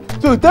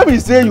 So tell me,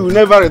 say you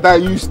never retire,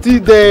 you still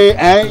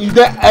there, you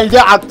there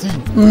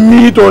active.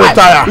 Me to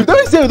retire. You tell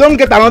me, say you don't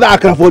get another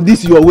account for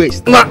this your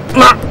waist. Nah,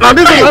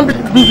 this is I'm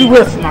busy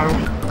waist now.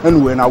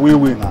 Anyway, now we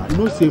now. You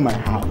don't say my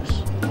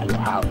house, your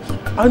house.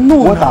 I know.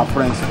 What our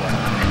friends for?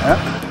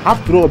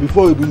 After all,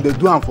 before you been the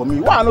do for me,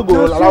 why I not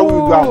go allow you to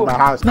go out my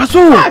house? That's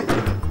all.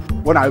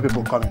 When are you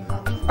people coming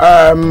now?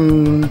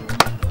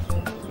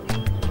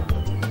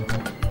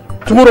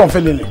 Tomorrow I'm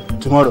feeling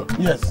it. Tomorrow?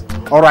 Yes.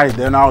 Alright,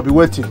 then I'll be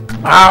waiting. Vicky!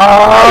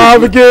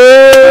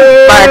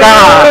 My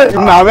God!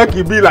 Now make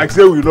it be like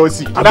say we don't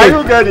see. Now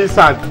you get this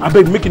side. I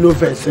beg, make it no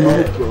offense. I'm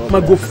going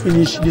to go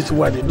finish this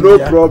one. No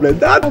problem.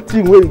 That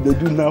thing where they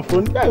do now,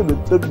 from there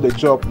you take the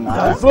chop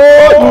now. So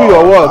do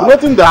your work.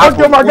 Nothing that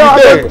happen. Okay, my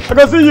God. I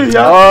can see you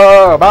here.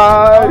 Oh,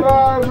 bye.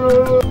 Bye,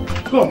 bro.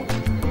 Come.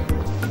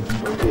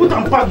 Put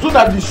them back so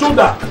that the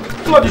shoulder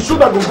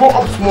will go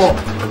up small.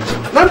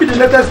 That be the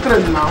latest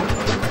trend now.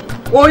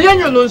 Oh, yeah,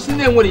 you don't see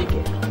them.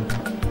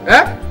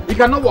 You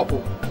cannot walk.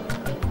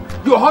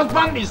 Your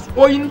husband is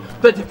owing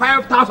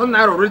 35,000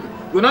 naira already.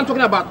 You're not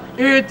talking about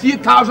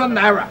 80,000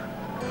 naira.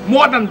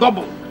 More than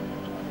double.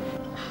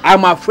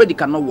 I'm afraid he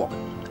cannot walk.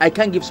 I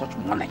can't give such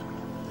money.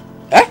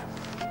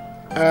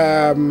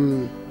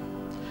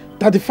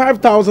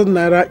 35,000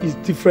 naira is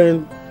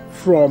different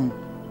from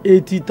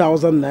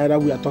 80,000 naira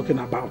we are talking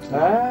about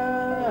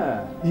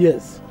now.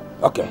 Yes.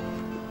 Okay.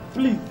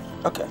 Please.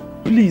 Okay.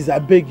 Please, I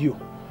beg you.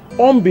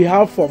 On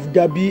behalf of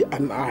Gabby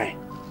and I,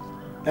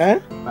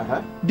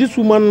 this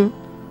woman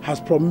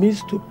has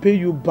promised to pay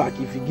you back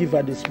if you give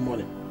her this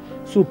money.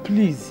 So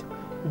please,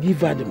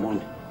 give her the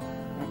money.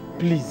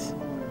 Please.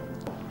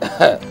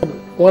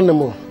 One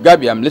more.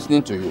 Gabby, I'm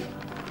listening to you.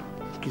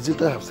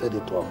 Kizita have said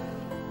it all.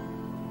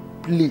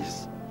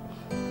 Please,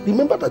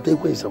 remember that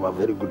Ekwe is our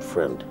very good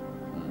friend.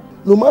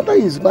 No matter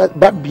his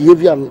bad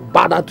behavior and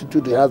bad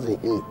attitude he has in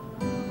him,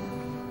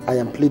 I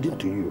am pleading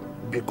to you,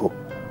 Biko,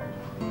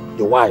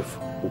 the wife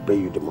will pay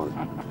you the money.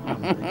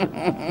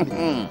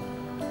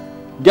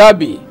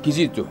 Gabby,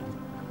 Kizito,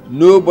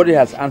 nobody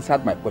has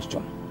answered my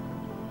question.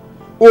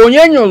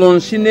 Onyenyo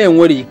lonsine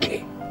enwere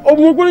ike.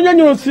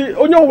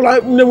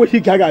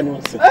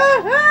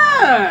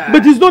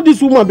 But it's not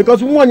this woman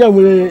because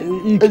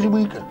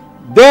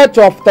debt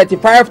of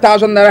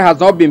 35,000 naira has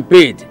not been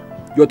paid.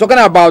 You're talking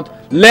about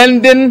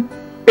lending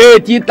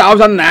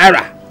 80,000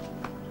 naira.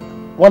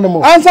 One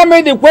more. Answer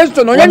me the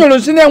question. Oh,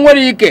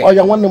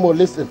 yeah, one more.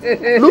 Listen.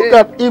 Look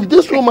at, if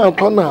this woman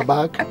turn her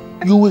back,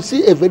 you will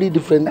see a very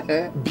different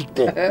big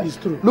thing. It's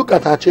true. Look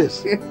at her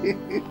chest.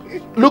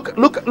 Look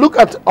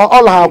at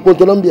all her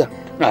Colombia.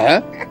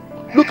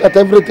 Look at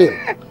everything.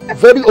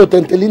 Very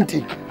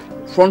authentic.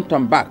 Front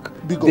and back.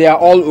 They are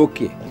all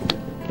okay.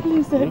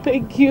 Please, I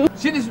beg you.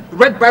 See this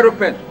red biro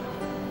pen?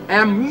 I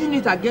am using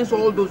it against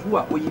all those who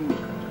are owing me.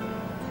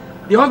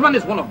 The husband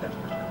is one of them.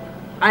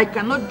 I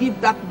cannot give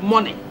that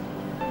money.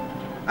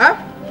 Huh?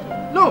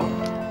 No.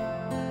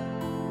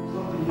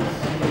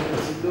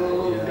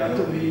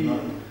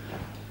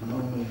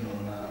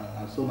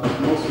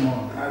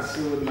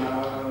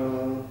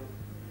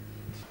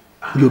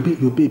 Your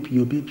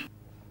baby.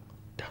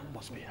 That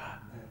must be her.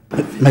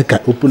 Make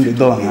her open the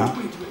door now.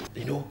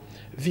 You know,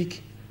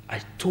 Vic, I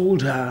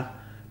told her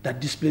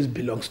that this place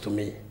belongs to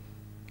me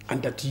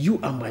and that you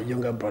are my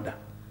younger brother.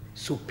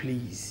 So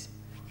please,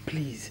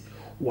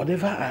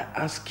 whatever I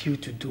ask you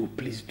to do,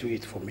 please do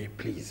it for me,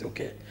 please,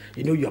 okay?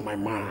 You know you're my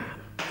man.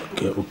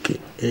 Okay.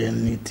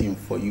 Anything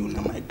for you,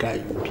 now my guy,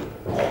 you be.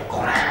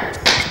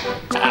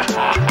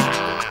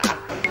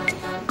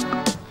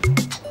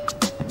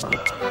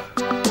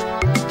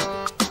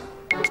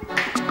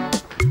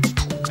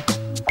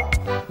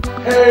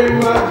 Hey,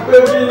 my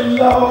baby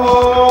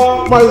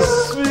love, my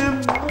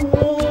sweet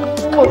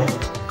boy.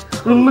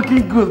 You're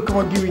looking good. Come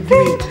on, give me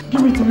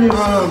to me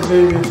around,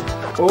 baby.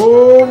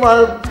 Oh,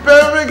 my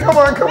baby, come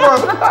on.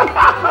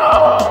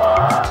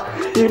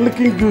 You're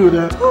looking good,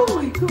 huh? Oh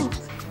my God,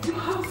 your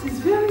house is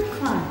very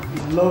fine.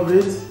 You love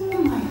it? Oh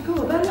my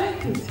God, I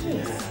like it,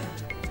 yes.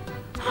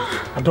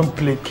 I don't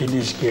play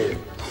kiddish game.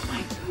 Oh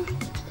my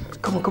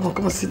God.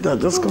 Come on, sit down.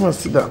 Just come and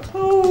sit down.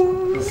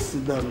 Oh. Just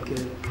sit down,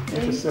 okay?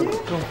 Make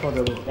yourself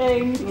comfortable.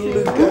 Thank you.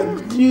 Look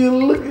at you,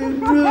 looking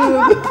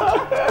good.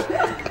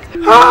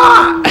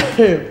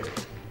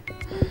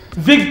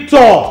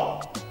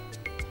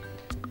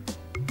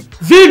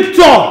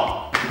 Victor!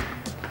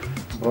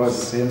 Bros,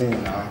 see me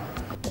now.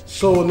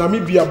 So,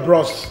 Namibia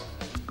bros.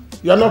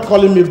 You're not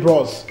calling me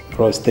bros.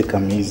 Bros, take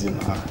them easy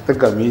now. Take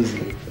them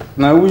easy.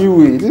 Now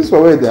we. This is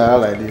why they are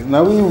like this.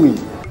 Now we.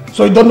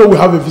 So you don't know we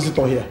have a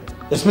visitor here?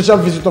 A special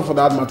visitor for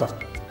that matter.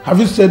 Have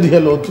you said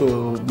hello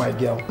to my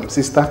girl?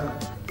 Sister,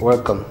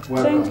 welcome.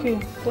 Thank you.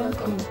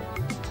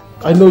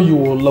 I know you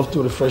will love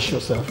to refresh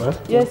yourself, eh?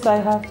 Yes, I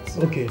have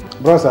to. Okay.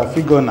 Bros, I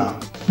figure now.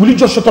 Will you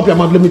just shut up your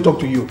mouth? Let me talk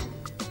to you.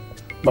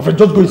 My friend,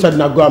 just go inside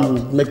now, go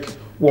and make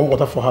warm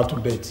water for her to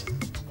bathe.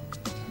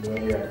 I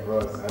don't hear,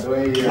 bros. I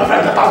don't hear. My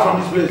friend, get out from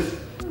this place.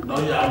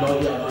 Don't hear.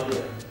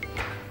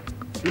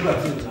 Look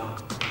at him now.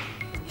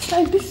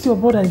 Like this, your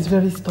brother is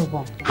very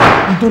stubborn.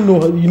 You don't know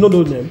her, you know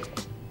those names?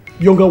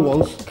 Younger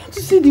ones? Can't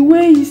you see the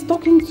way he's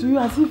talking to you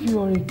as if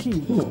you are a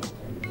kid?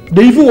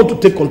 They even want to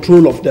take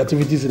control of the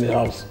activities in the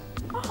house.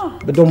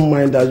 But don't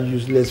mind that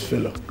useless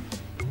fellow.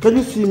 Can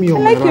you see me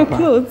on my I like your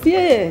clothes,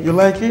 yeah. You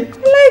like it? I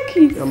like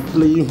it. I'm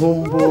playing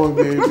homeboy,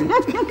 baby.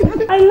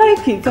 I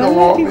like it. Come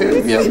on,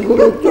 baby. I'm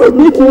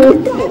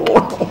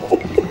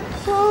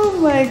Oh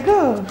my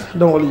God.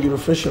 Don't worry, you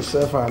refresh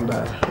yourself and,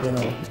 I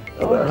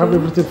have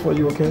everything for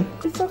you, okay?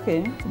 It's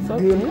okay.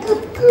 Good.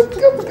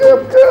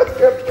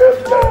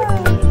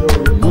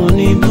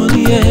 Money,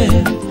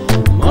 yeah.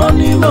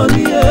 Money,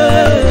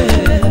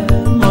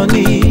 yeah.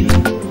 Money.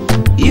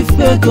 If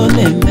we're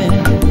gonna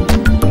make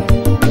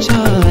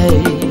child.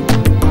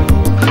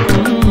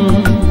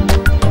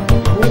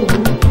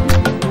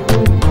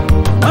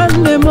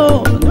 One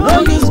more, no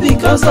use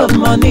because of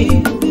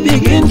money.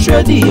 Begin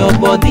trading your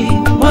body.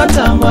 What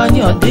and when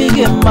you're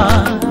digging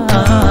man.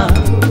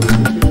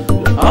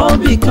 All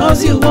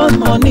because you want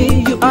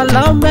money, you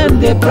allow men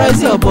they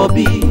price your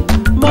bobby.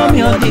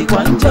 Mommy on the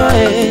quanja.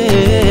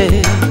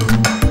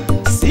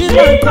 See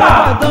my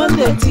papa done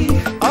the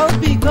thief. All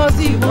because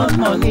you want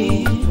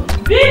money.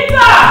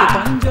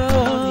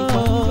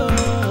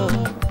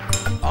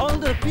 All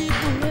the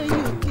people that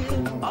you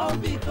kill. All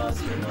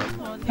because you want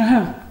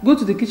money. Go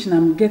to the kitchen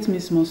and get me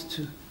small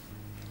stew.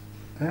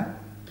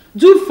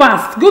 Do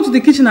fast. Go to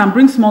the kitchen and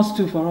bring small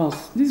stew for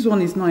us. This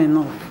one is not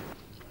enough.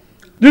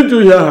 Did you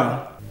hear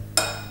her?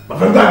 My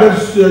friend, that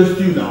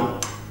stew now.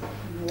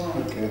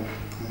 Okay.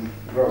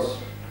 Bros.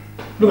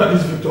 Look at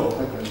this Victor.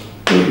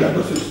 Okay. You are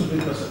just a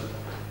stupid person.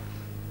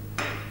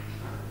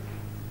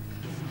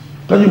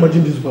 Can you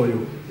imagine this boy?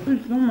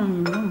 Please, don't mind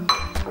me.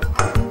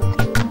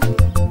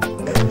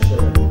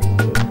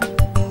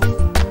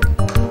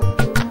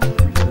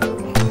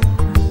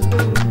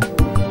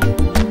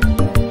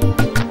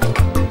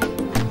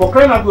 For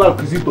crying out loud,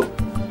 Kizito,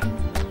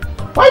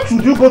 why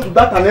should you go to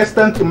that an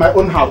extent in my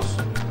own house?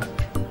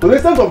 To the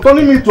extent of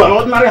turning me to an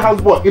ordinary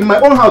houseboy in my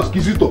own house,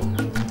 Kizito.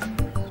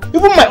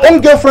 Even my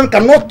own girlfriend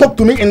cannot talk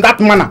to me in that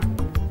manner.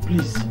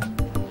 Please,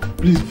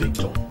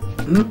 Victor.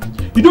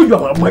 You know you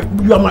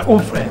are my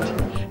own friend.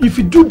 If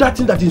you do that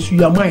thing that is in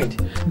your mind,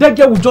 that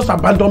girl will just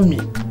abandon me.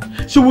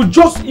 She will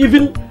just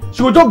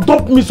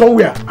dump me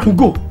somewhere and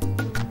go.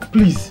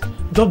 Please,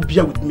 just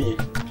bear with me.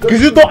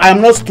 Kizito, I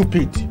am not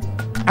stupid.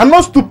 I'm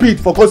not stupid,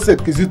 for God's sake,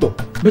 Kizito.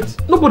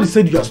 But nobody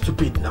said you are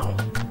stupid now.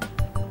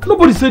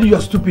 Nobody said you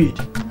are stupid.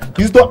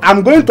 Kizito,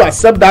 I'm going to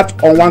accept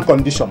that on one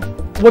condition.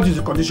 What is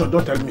the condition?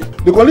 Don't tell me.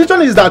 The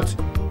condition is that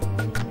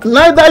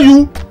neither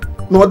you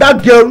nor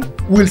that girl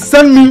will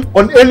send me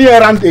on any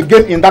errand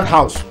again in that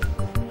house.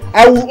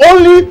 I will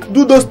only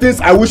do those things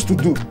I wish to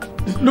do.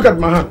 Look at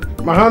my hand.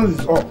 My hand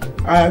is up.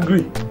 I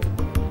agree.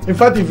 In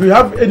fact, if you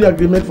have any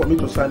agreement for me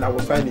to sign, I will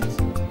sign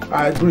it.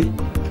 I agree.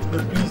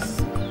 But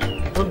please,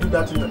 don't do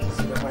that thing that is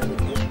in your mind,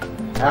 okay?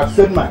 I have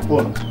said my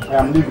own. I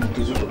am leaving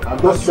Kizito. I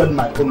have just said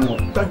my own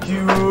one. Thank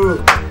you.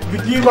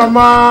 Vicky,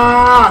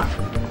 mama!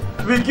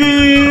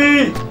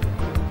 Vicky!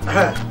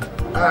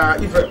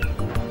 Ife,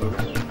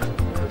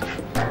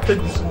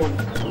 take this money.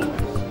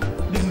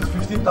 This is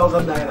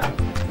 15,000 naira.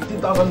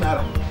 15,000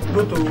 naira.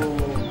 Go to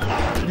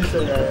this,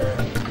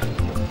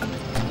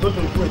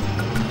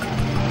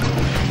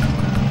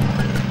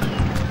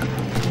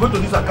 go to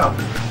this account.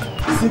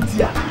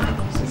 Cynthia,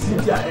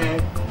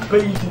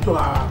 pay it into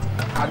her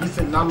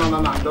listen. No,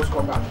 just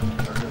come back.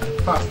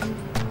 Fast.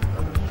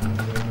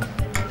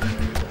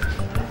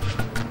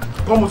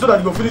 Come so that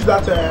you go finish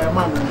that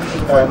man.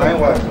 9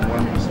 hours.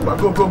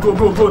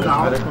 Go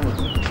now.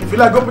 If you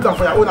like, go put them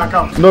for your own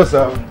account. No,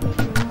 sir.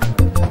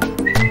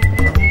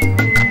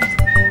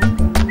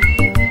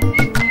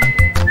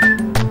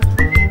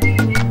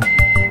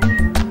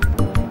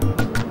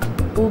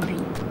 Obi,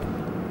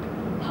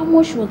 how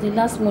much was the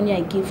last money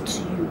I gave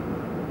to you?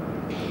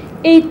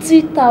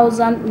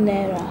 80,000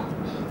 naira.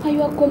 And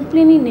you are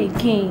complaining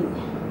again.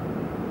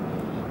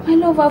 My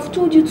love, I've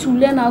told you to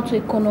learn how to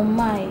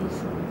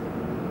economize.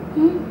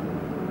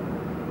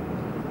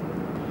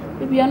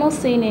 Baby, you're not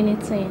saying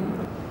anything.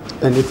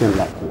 Anything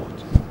like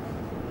what?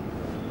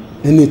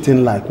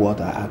 Anything like what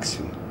I asked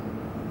you?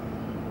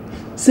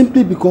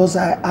 Simply because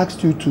I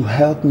asked you to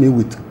help me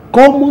with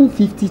common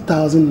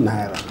 50,000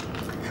 naira.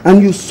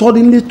 And you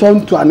suddenly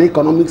turned to an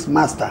economics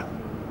master.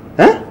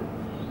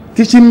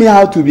 Teaching me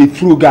how to be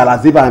frugal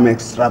as if I'm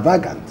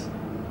extravagant.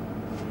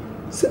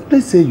 Simply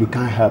say you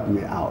can't help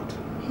me out.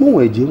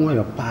 Baby,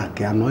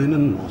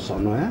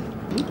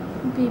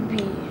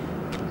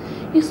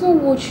 it's not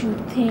what you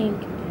think.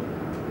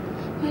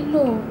 My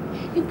love,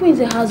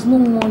 Ikwenze has no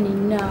money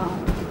now.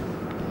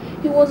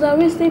 He was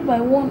arrested by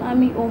one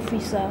army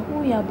officer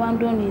who he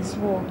abandoned his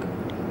work.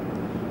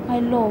 My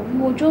love, he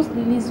was just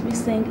released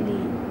recently.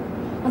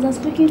 As I'm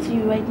speaking to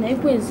you right now,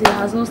 Ikwenze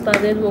has not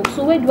started work.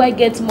 So where do I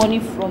get money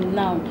from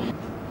now?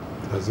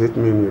 Does it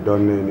mean you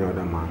don't know any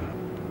other man?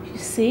 You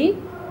see?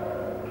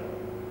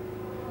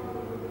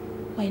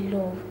 My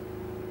love,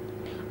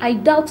 I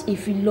doubt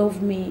if you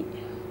love me.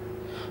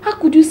 How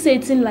could you say a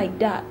thing like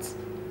that?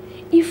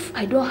 If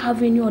I don't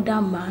have any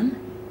other man?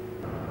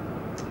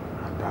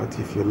 I doubt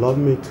if you love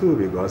me too,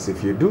 because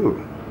if you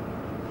do,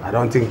 I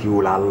don't think you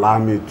will allow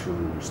me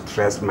to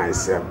stress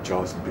myself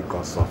just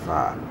because of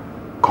a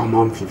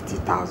common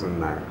 50,000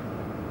 naira.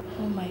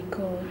 Oh my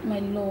God, my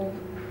love.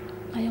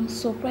 I am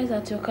surprised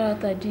at your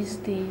character these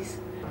days.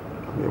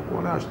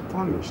 I'm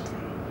astonished.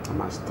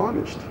 I'm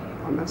astonished,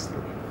 honestly.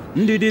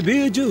 Ndidi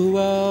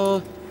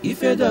bijuwa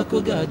ifeda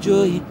koga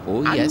joy.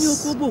 Oh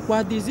yes. Anyukubu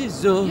kwa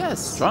dizizo.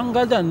 Yes.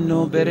 Stronger than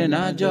no bere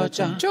na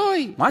jocha.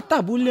 Joy.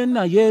 Matabule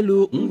na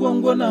yelu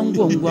ngwongwo na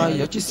ngwongwa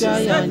yochisi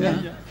ayanya.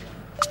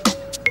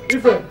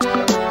 Ife.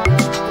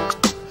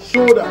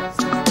 Shoulder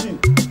 16.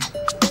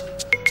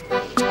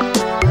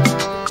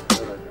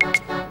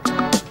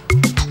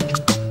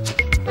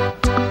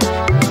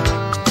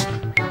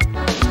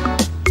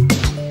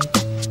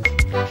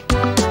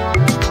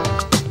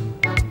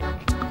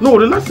 No,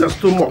 relax your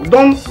stomach.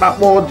 Don't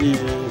tap all the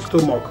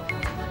stomach.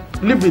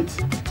 Leave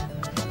it.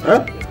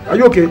 Are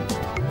you okay?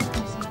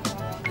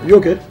 Are you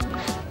okay?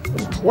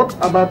 What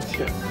about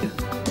here?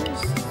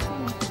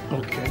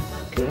 Okay.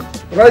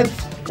 Right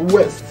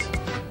west.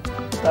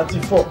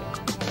 34.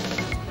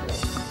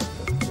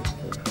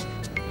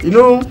 Do you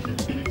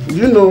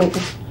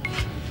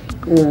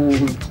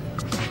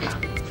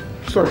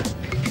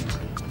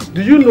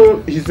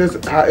know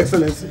Her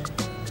Excellency?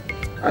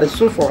 I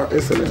sue for Her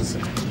Excellency.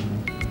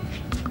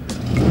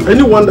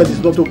 Anyone that is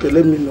not okay,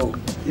 let me know.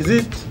 Is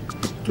it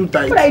too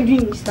tight? What are you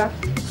doing, mister?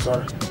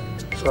 Sorry.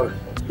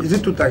 Is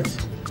it too tight?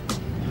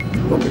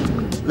 Okay,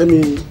 let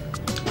me...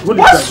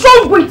 What's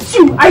wrong with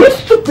you? Are you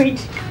stupid?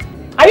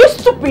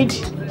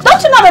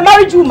 Don't you know I'm a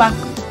married woman?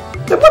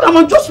 But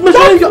I'm just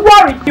measuring... Don't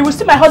worry, you will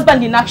see my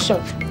husband in action.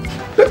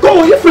 Come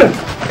on, your friend.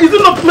 Is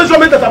it not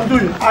measurement that I'm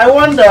doing? I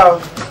wonder...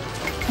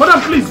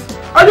 Madam, please,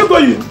 are you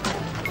going?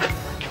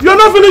 You're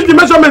not finished the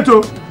measurement,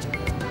 oh?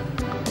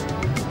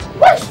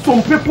 Why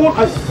some people,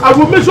 I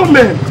will measure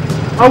men,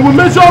 I will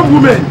measure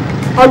women,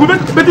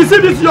 but you see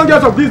these young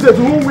girls of these days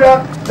who wear,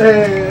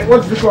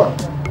 what is it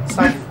called?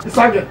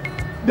 Sage.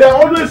 They are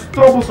always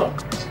troublesome.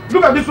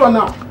 Look at this one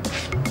now.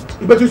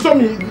 But you saw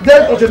me, you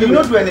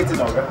don't do anything,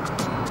 okay?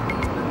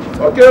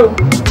 Okay.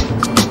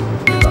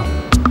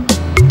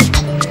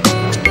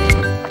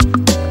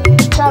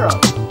 Sarah.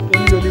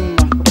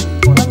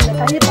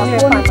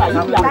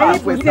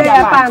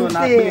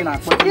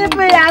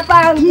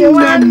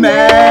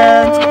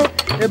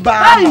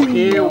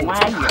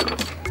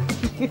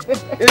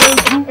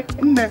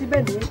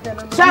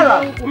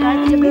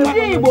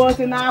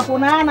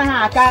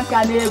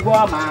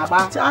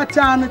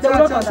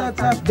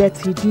 But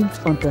he didn't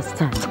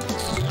understand.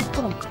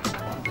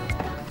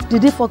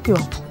 Did he fuck you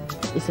up?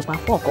 It's a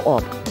fuck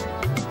up.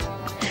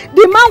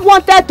 The man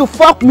wanted to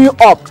fuck me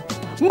up.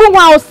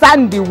 Mwa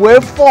Sandy will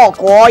fuck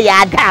all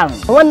ya down.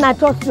 When I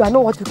trust you, I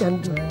know what you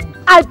can do.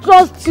 I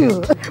trust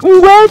you.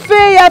 Well,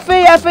 fair.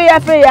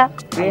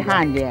 Free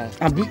hand there.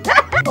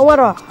 Oh,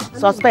 what?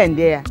 Suspend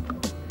there.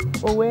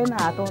 Oh, when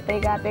I don't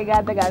take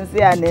and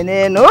see a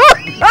nene, no.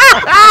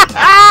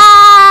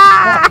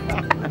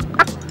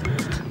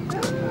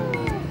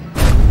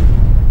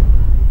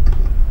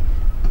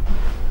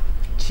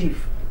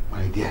 Chief,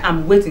 my dear,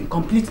 I'm waiting.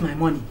 Complete my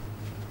money.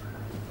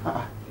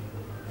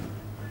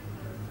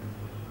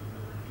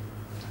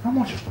 How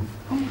much is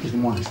the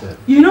money, sir?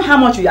 You know how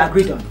much we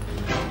agreed on?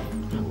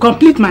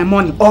 Complete my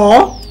money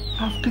or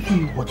I've given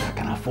you what I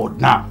can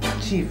afford now.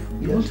 Chief,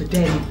 you want to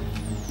tell me?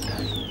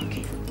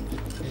 Okay.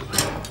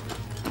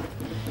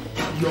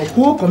 Your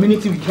whole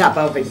community will hear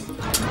about this.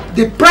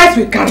 The price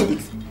will carry it.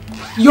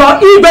 Your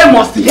Igbe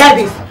must hear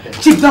this.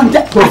 Chief, don't.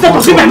 I said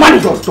complete my money.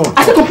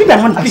 I said complete my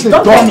money. Please,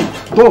 don't tell me.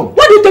 Don't.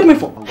 What do you take me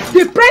for?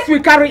 The price will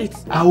carry it.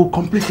 I will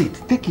complete it.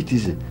 Take it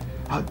easy.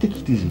 I'll take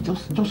it easy.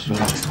 Just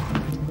relax.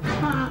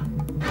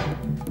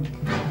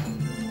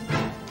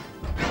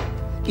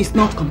 It's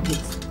not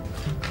complete.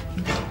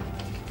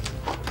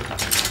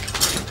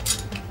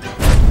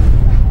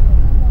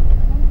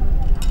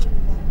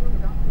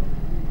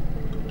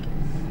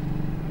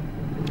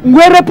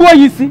 Where poor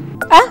you see?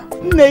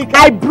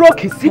 I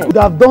broke his head. You could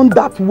have done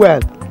that well.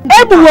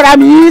 Everywhere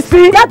I'm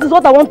easy. That is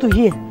what I want to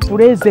hear.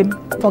 Praise them.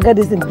 Forget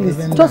this thing, please.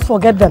 Just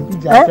forget them.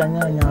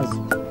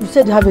 You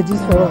said you have a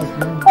gist for us.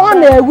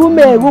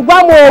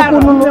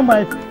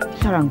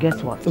 Sharon,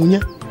 guess what?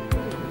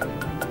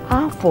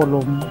 I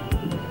follow me.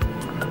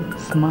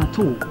 Smart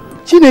too.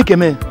 Chineke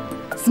me.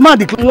 Smart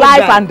the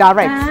life and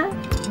direct.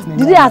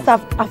 Did he ask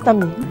after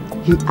me?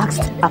 He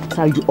asked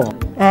after you all.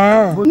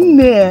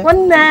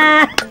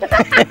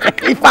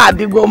 If I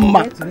did go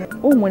mad.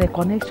 Oh, when a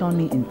connection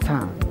in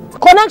town.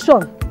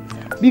 Connection?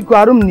 Because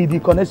I don't need the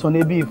connection.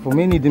 Maybe for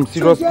me need them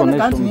serious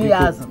connection.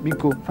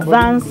 Because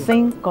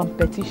dancing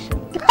competition.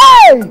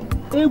 Hey!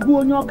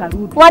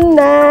 One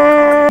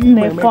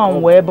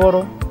phone where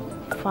borrow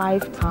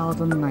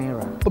 5,000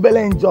 naira.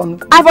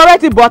 I've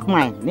already bought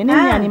mine.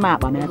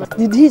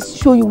 Did he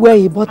show you where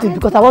he bought it?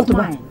 Because I want to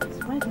buy.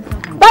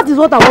 That is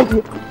what I want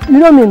to. You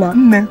know me now?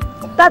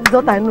 That is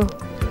what I know.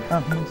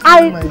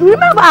 I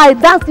remember I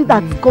danced it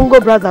at Congo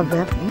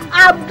Brazzaville.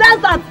 I've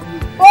danced at.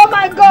 Oh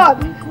my God!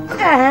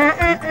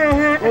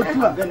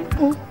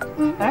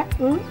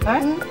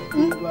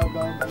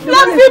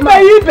 Fluffy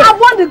baby! I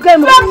won the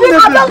game. Fluffy, I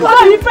just want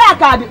to fair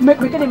card.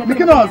 Make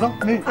it also.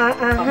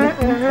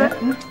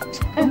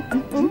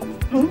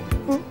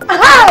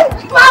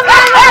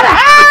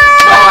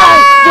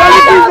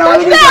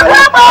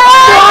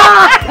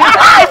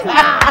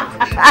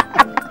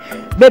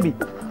 Baby,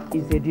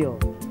 it's a deal.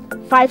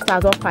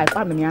 5,005.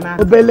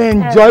 Obele,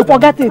 enjoy.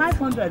 Forget it.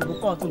 500.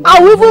 I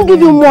will even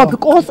give you more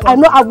because I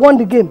know I won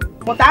the game.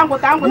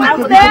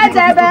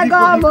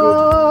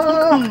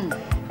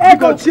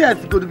 Go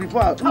cheers, go to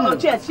before.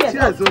 Cheers.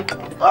 Cheers.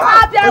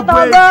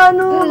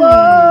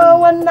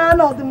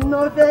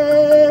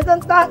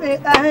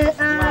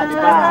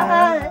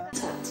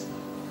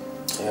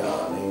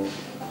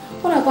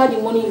 What about the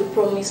money you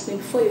promised me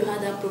before you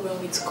had that problem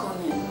with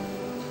Cornell?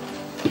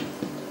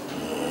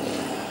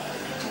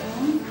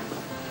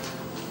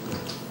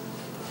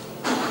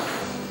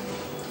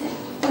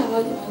 What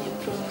about the money you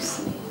promised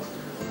me?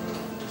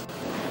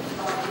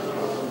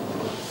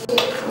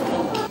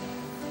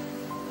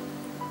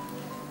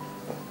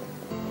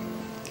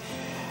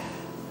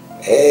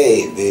 Hey,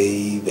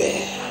 baby.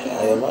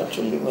 I am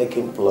actually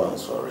making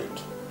plans for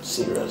it.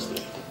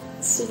 Seriously.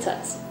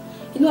 Sweetheart,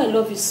 you know I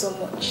love you so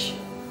much.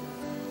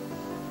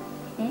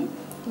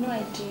 No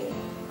idea.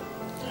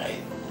 I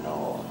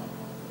know.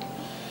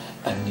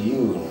 And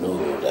you know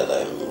that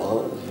I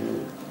love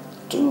you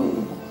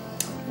too.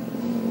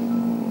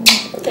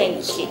 Thank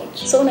you.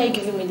 So when are you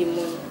giving me the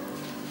money?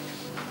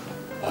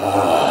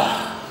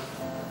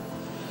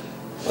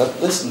 But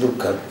let's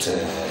look at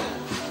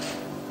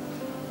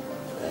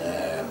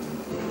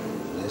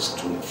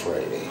next week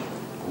Friday.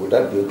 Would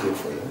that be okay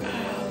for you?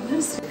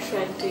 Next week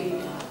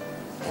Friday.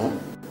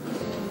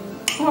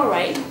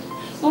 Alright.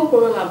 No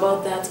problem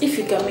about that. If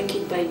you can make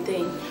it by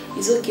then,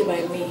 it's okay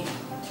by me.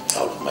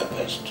 I'll do my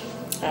best.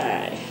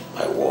 Alright.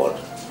 My word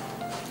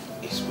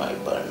is my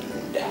bond.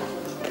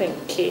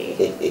 Thank you.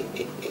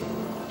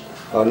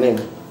 Our name?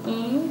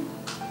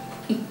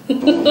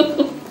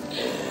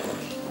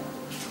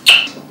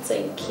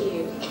 Thank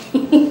you.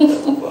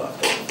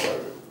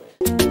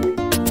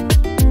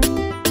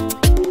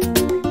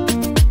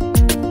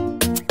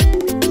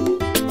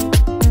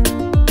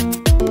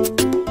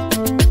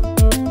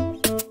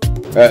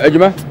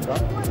 Ejima,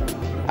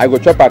 I go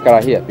chop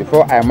akara here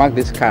before I mark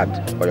this card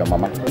for your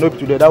mama. No,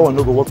 today that one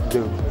no go work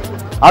today.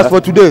 As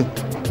for today,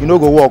 you no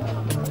go work.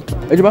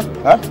 Ejima,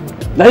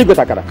 now you got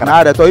akara.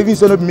 Nah, that even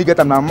so no be me get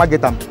them, na mama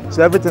get them.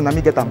 So everything na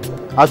me get them.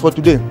 As for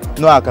today,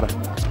 no akara.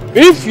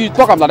 If you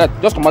talk like that,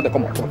 just come out there,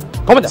 come on.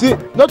 Come on there. See,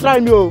 don't try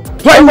me, oh.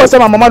 Try you say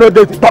my mama no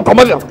date. Come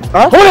on there.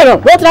 Huh? Come on there.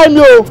 Don't try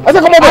me, oh. I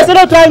said come on there. I said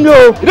don't try me,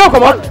 oh. You don't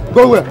come on.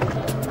 Go where?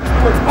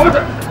 Come on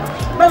there.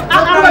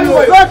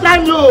 Don't try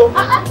me, oh.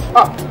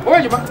 Where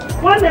you man?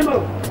 One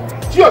more.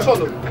 See your son.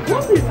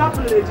 What is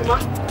happening, Ejima?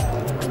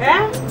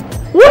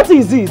 What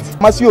is it?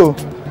 Masio,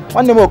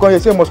 one name will come here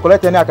say must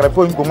collect any akara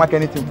before you go mark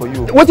anything for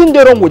you. What's in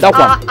the wrong with that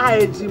one?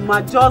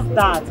 Ejima, just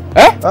that.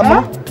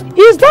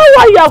 Is that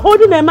why you are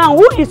holding a man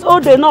who is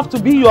old enough to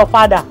be your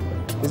father?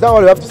 Is that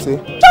all you have to say?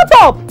 Shut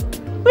up!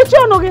 Which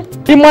one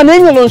again? The man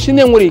ain't no shine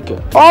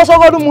nwere. Also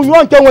go do mu you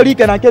nke nwere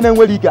ike na nke na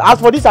nwere ike. As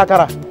for this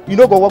akara, you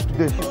no go work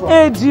today.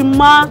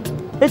 Ejima,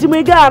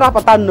 you get a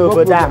rapata no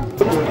go down.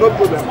 No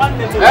problem.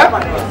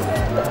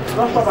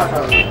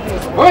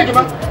 Where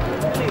Ejima?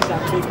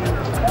 I'm begging you.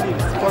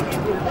 Please,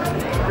 forgive him.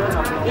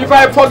 If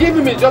I forgive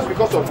him, it's just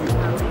because of you.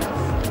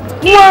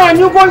 Man,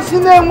 you go see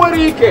them where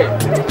he can.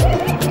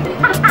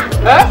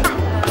 Eh?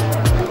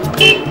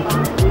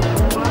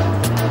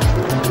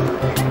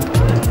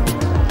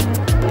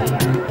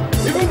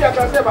 Even if I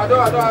can say, I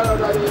don't.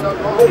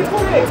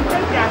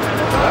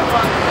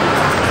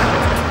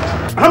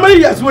 How many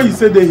years were you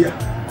say there here?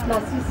 Na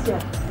 6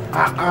 years.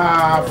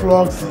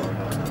 Floxy.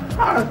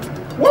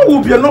 What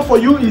will be enough for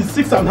you is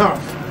 6.5.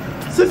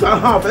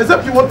 6.5,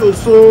 except you want to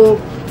sew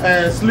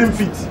slim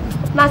fit.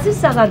 Na 6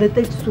 years I dey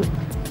take sew.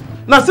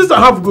 Na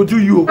 6.5 go do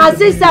you. Na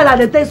 6 years I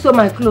dey take sew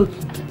my clothes.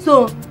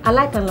 So I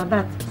like am like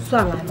that, sew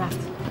am like that.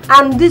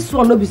 And this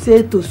one no be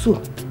say to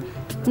sew.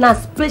 Na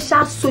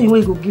special sewing wey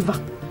you go give am.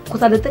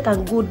 Because I dey take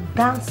am go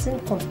dancing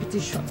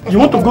competition. You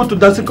want to go to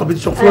dancing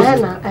competition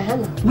first?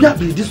 Where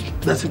be this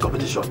dancing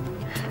competition?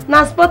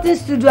 Na sporting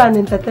studio and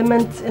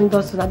entertainment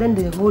industry. Na then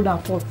they hold am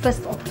for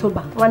 1st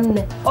October. One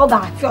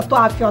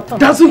Afioto.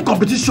 Dancing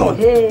competition?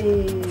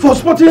 Hey. For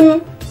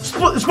sporting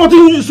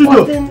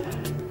studio?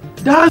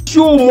 That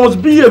show must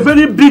be a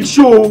very big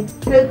show.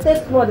 They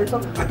take small, they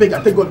talk. I take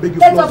God beg you.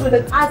 Take up with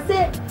it. I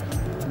say,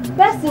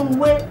 person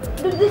wey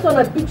this one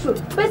a big show.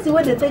 Person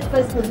wey they take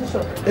first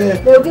position,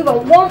 they will give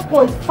am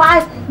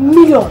 1.5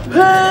 million.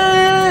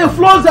 Hey,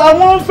 Floss, I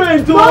won't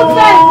faint. Don't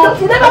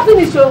faint. You never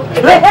finish, oh.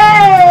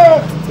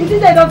 Hey, you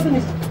think they don't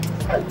finish?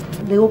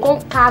 They will come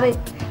carry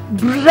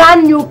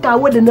brand new car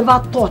where they never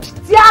touched.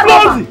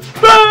 Flossy,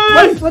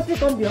 what it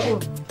come be your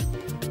own?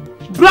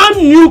 Brand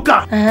new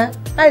car.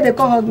 How they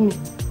come hug me?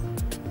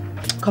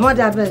 Come on,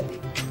 there, beg.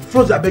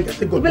 Flossy, I beg, I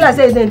take God. You be like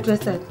say you're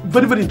interested.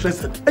 Very, very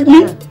interested.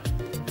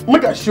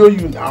 Make I show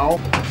you now.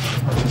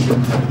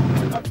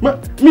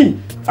 Me,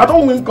 I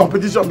don't win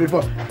competition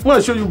before. I'm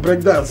gonna show you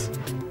breakdance.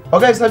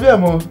 Okay, Xavier,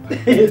 mo.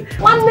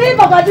 One minute,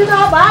 Papa, you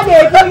know, but I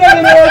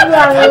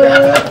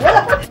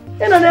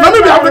Let me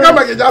be African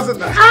Michael Jackson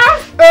now.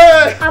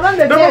 I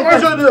don't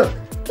show you.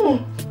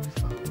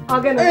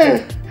 Okay,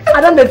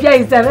 I don't fear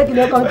yourself. You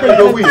know, come take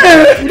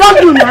you don't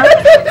do now.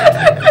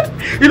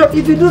 You know,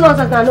 if you do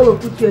nonsense, I know we'll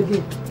put you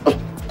again.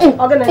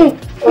 Okay.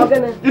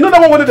 You know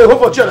that one when they hold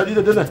for chair?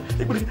 This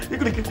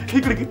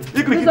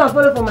one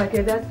follow for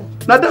Michael Jackson.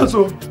 Now that's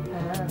so.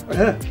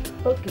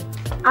 Okay.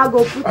 I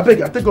go put. I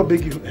beg, I take God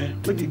beg you.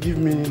 Make you give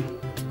me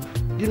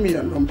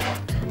your number.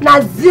 Now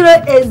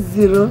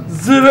 080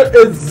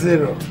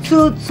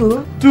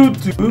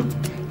 22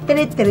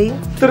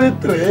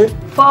 33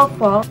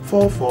 44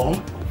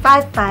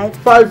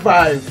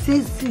 55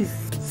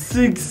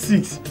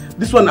 66.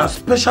 This one a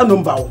special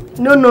number.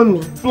 No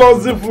me.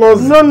 Flossy.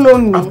 No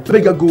me. I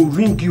beg I go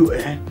ring you.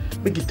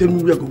 Make you tell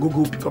me where I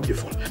go pick up the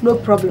phone. No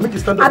problem. Make you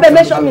stand up. I beg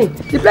mention me.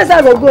 The place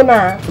I go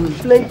now.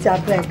 Plenty I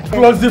beg.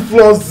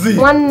 Flossy.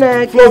 One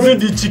Flossy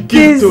the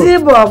chiquito.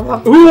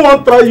 Who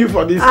won't try you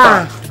for this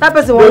time? That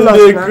person won't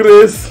lost now.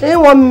 Grace. He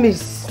won't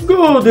miss.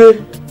 Go there.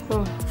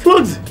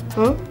 Flossy.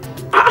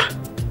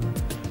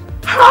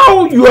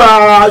 How you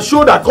are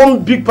shoulder come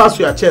big past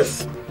your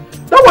chest?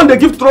 That one they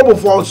give trouble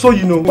for, so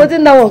you know. What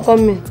did that one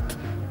come me?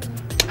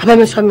 I beg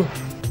mention me.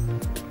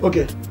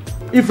 Okay.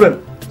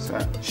 Ephraim. Sir.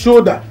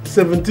 Shoulder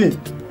 17.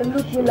 It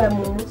look me like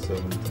money.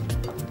 17.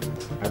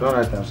 I don't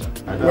write them, sir.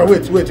 Now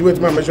wait,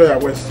 man, measure your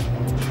waist.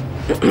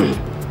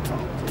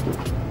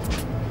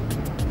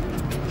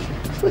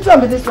 Which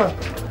one be this one?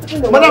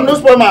 Madam, don't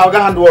spoil my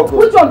organ handwork.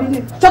 Which one be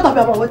this? Shut up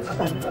your mouth. Wait.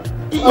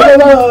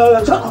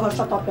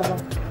 Shut up your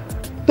mouth.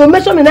 To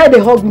measure me now they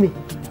hug me.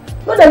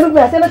 No, they look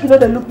me. I say make you know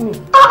they look me.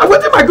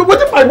 What did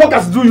my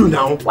workers do you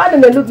now? Why do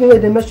they look me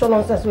when they measure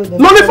nonsense? No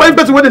only for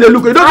person when they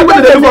look. You don't think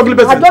when they look ugly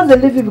person. I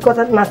just leave you because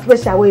I'm a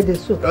special way they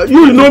sew.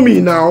 You know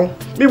me now.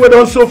 Me we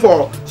don't sew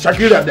for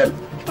Shakira them.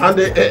 And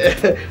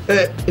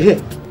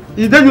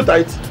is they you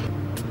tight?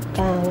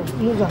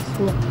 Use as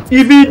small.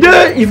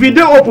 If he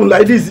dey open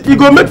like this, he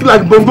go make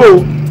like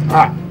bongo.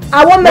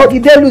 I won't make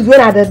it loose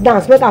when I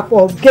dance. Make I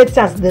get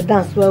chance the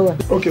dance well.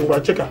 Okay, well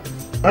check out.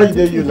 How you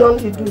dey you now?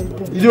 You do.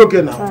 You do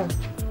okay now?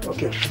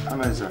 Okay.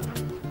 Amazing.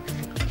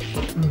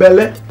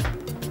 Belle.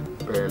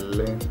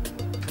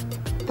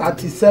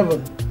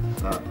 37.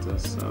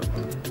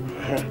 37.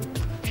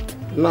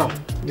 Now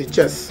the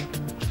chest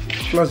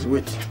plus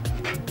weight.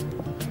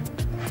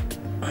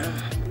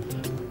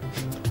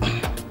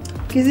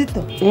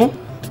 Kizito.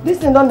 This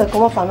thing don't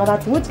come off another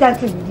thing. Which kind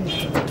of thing be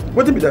this?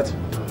 What be that?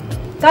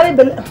 Carry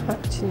belle.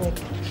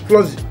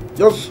 Flossy,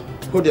 just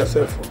hold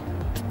yourself.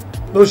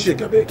 No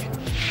shake, I beg.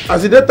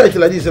 As it tight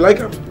like this, you like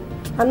them?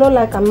 I don't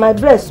like them. My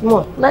breast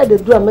small. Now they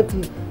do I make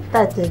it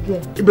tight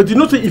again. But you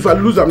know, if I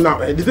lose them now,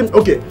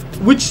 okay,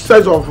 which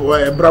size of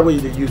bra will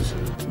you use?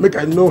 Make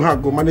I know how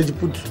go manage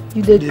put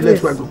the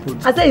left one go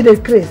put. I say you dey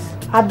craze.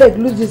 I beg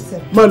lose this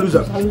thing. Man lose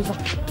them.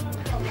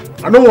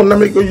 I don't want to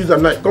make you use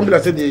them now. Come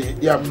like say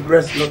your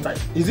breast not tight.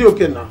 Is it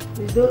okay now?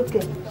 It's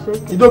okay.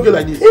 It's okay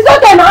like this? It's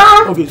okay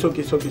now. Okay,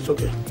 it's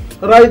okay.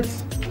 Right.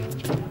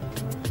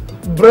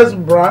 Breast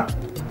bra.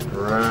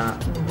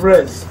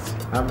 Breast.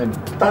 How many?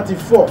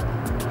 34.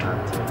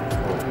 34.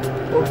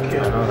 Okay.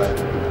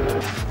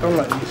 Come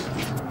like this.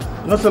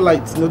 Not so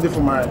light, no day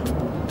for my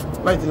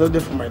Light is not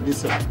there for my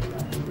this.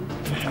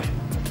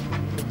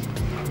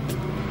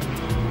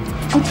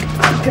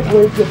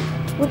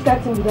 What's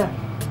that thing with that?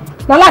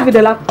 Now laugh with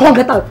the laugh. Come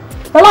get out.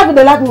 Now laugh with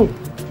the laugh me.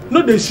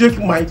 No, they shake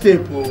my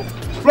tape.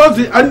 Plus,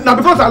 now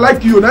because I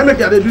like you, now make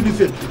it do this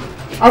thing.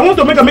 I want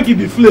to make it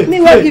be flay. Me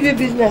will give you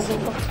business.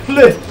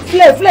 Flay.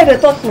 Flay the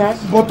touch now.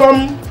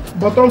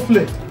 Bottom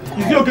flay.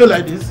 Is it okay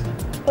like this?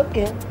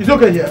 Okay. It's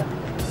okay here.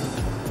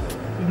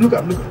 Look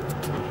at.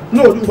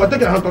 No, you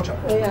take a hand touch her.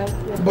 Oh, yeah.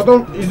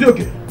 Bottom, is it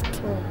okay?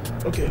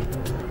 Okay.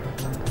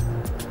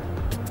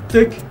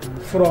 Take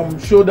from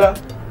shoulder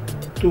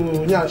to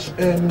nyash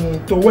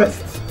to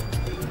west.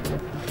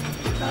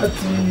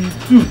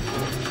 32.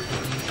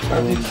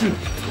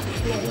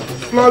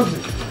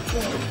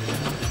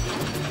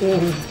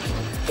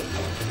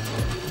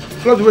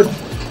 Plus wait.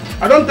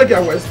 I don't take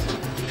your west.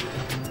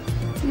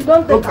 You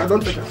don't take I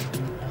don't take her.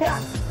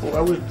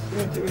 Oh, wait.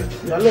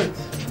 You are late.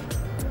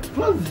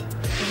 Plus,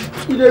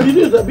 if they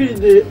reduce a bit,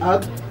 they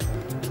add.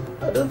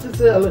 I don't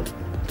say a length.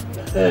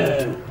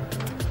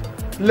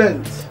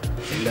 Length.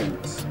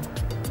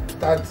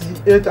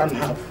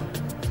 38.5.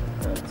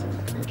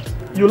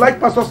 You like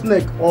pastor's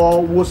neck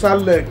or wosa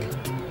leg?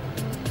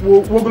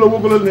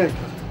 Woggle neck.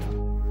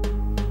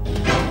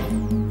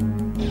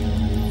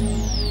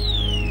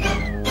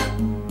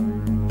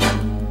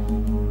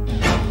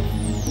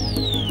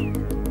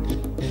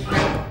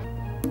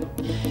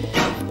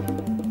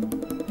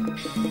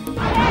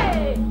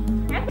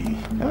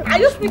 Are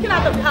you sneaking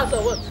out of the house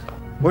or what?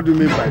 What do you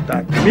mean by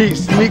that? Me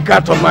sneak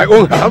out of my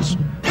own house?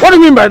 What do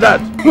you mean by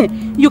that?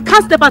 You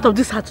can't step out of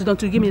this house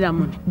until you give me that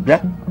money.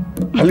 Yeah?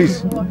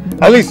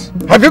 Alice,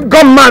 have you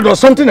gone mad or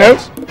something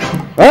else?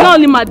 It's not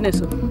only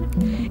madness.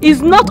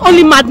 It's not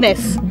only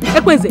madness.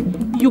 Ekweze,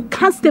 you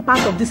can't step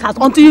out of this house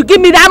until you give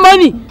me that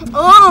money.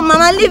 Oh,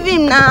 Mama, leave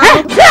him now.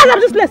 Hey, get out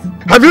of this place.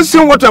 Have you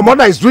seen what your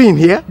mother is doing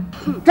here?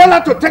 Tell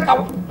her to take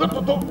her.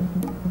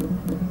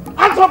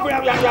 Answer for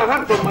your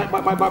hand from my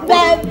Papa,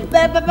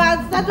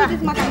 settle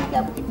this matter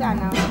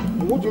now.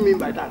 What do you mean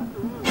by that?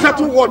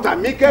 Settle what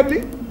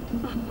amicably?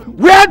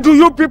 Where do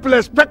you people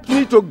expect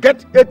me to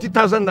get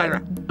 80,000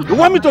 naira? You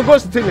want me to go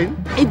stealing?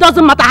 It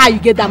doesn't matter how you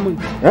get that money.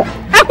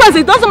 Ekweze,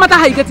 it doesn't matter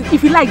how you get it.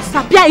 If you like,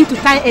 disappear into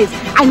time airs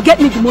and get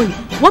me the money.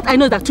 What I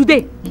know is that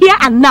today, here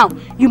and now,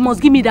 you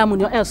must give me that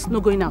money or else no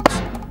going out.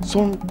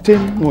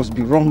 Something must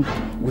be wrong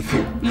with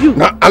you.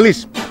 Now,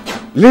 Alice,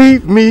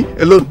 leave me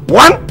alone.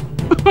 1.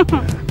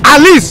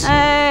 Alice. 2.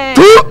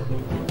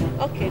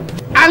 Okay.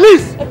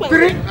 Alice.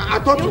 3. I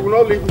thought you would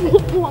not leave me.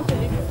 Who wants to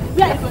leave?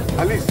 Where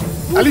is it?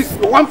 Alice,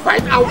 you want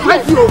fight? I'll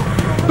fight you. No.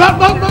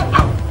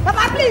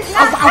 Papa, please.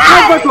 I'll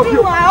fight both of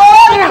you.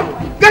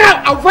 Get out.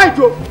 I'll fight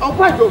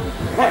you.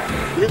 Hey,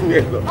 leave me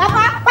alone.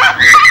 Papa.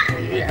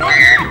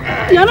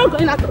 You're not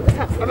going out of this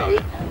house.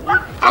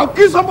 I'll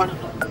kill somebody.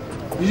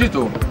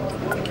 Vizito,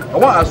 I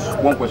want to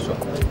ask one question.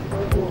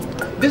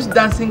 This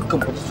dancing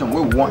competition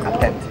we want to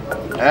attend.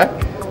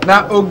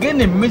 Now,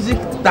 again, music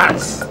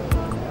dance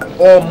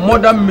or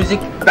modern music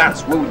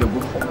dance, where would they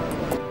go for?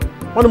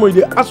 One of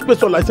the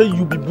aspects of like say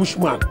you be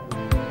bushman.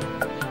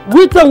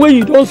 Which time when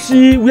you don't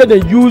see where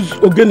they use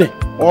ogene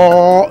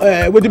or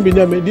waiting be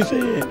name this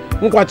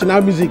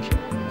Nkwachina music,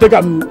 take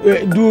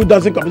do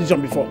dancing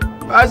competition before.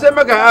 I say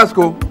make I ask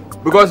you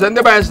because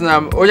anybody say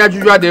onya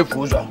juju dey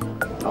fuzo.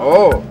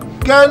 Oh.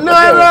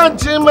 Kanara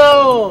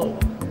chimo.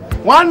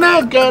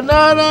 Wana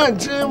kanara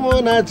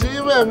chimo na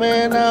chibe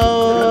mena o.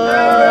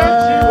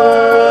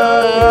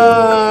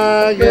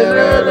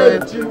 Kanara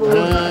chimo.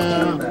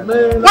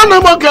 Wana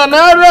mo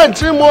kanara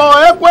chimo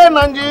ekwe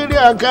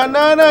Nigeria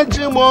kanara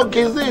chimo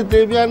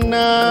kizite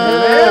biana.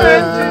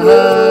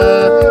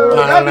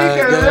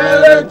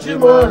 Kanara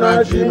chimo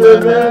na chibe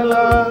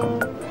mena.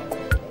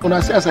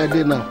 Una say as I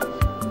dey now.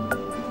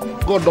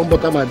 God don't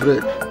butter my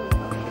bread.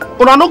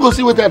 Una no go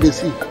see what I dey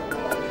see.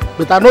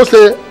 But I know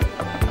say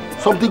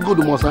something good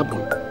must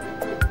happen.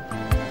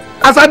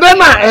 As I dey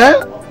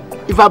now,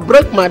 if I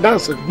break my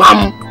dance,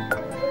 bam,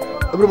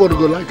 everybody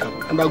go like it.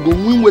 And I go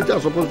win what I'm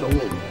supposed to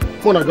win.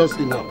 When I just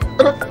see now.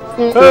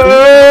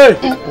 Hey,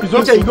 it's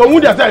okay, you go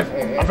wound yourself.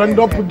 My friend,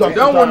 don't put that. You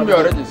don't wound me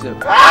already, sir.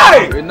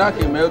 Hey! We're not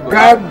in Melbourne.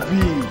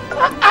 Gabi,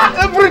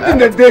 everything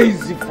the day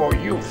is easy for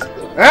you.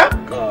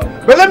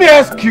 But let me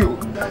ask you,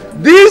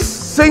 this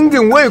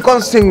singing where you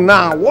can't sing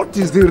now, what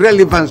is the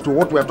relevance to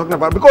what we are talking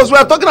about? Because we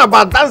are talking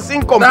about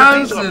dancing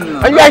competition.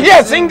 And you are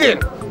here singing.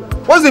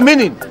 What's the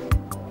meaning?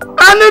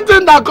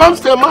 Anything that comes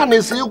to a man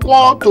is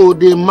equal to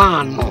the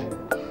man.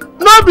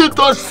 Not be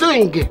to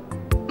sing.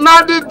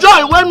 Now the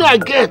joy when I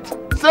get,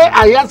 say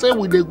I hear say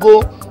we dey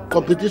go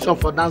competition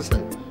for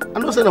dancing. I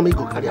don't say no me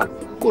go carry out.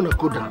 Go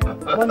down.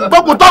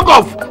 But we talk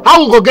of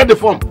how we go get the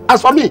form.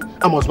 As for me,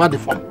 I must buy the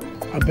form.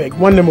 I beg,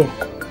 one more.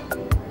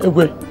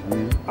 Anyway,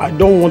 I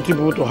don't want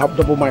people to have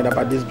double mind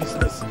about this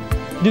business.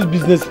 This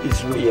business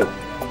is real.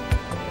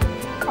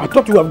 I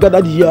thought we have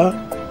gathered here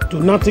to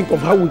now think of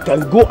how we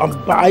can go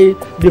and buy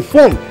the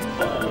form.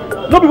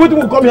 No be waiting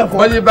will come here for.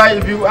 But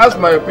if you ask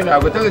my opinion, I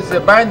will tell you say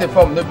buying the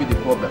form not be the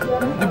problem.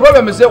 The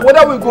problem is say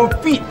whether we go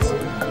fit,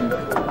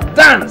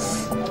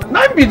 dance,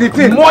 Now be the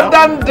thing.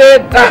 Modern day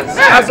dance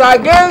as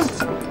against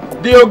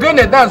the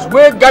Ogene dance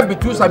where get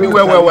between sabi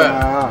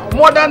well.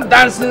 Modern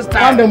dancing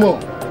style.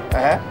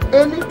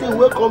 Anything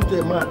will come to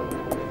a man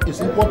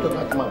is important to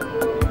that man.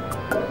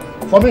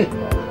 For me,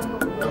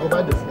 I go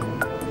buy the phone.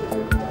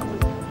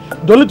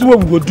 The only thing we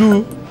will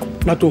do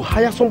now to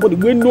hire somebody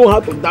who know how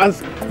to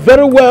dance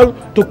very well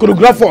to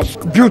choreograph us.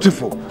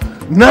 Beautiful.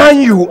 Now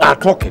you are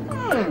talking.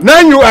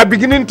 Now you are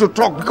beginning to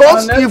talk,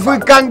 because if we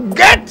can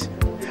get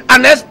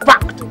an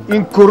expert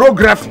in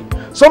choreography,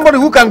 somebody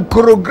who can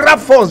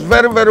choreograph us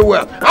very, very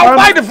well, I'll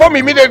buy the form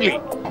immediately.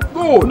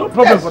 Good. No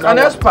problem for that. An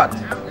expert.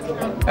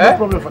 No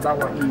problem for that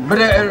one. But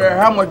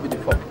how much be the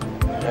form?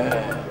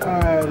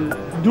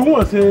 Do you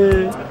want to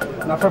say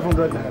na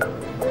 500 naira?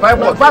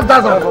 5,000.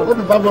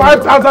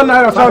 5,000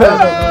 naira, sorry.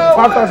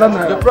 5,000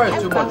 naira. The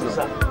price too much,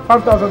 sir.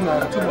 5,000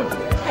 naira. Too much.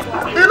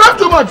 It's not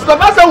too much. The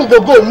first time we go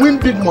win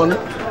big money.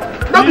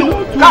 Not be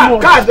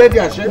car ready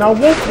and shit. Now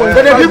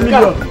 1.5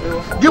 million.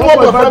 Give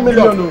 1.5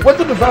 million. What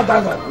to do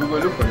 5,000? We will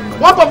look for the money.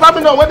 1.5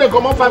 million when they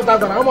come on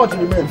 5,000. How much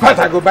you make? But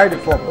I go buy the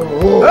form.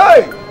 Oh.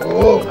 Hey!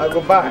 Oh. I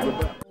go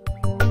buy.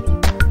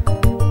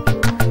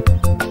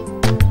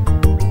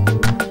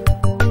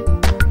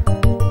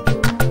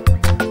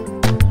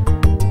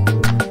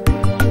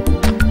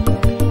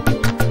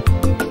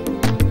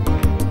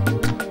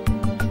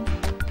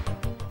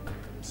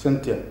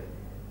 Cynthia,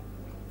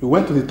 you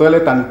went to the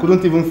toilet and you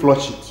couldn't even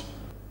flush it.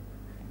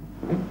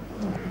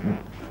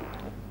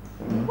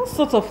 What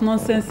sort of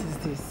nonsense is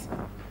this?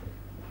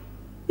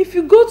 If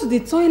you go to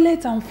the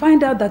toilet and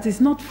find out that it's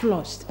not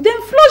flushed,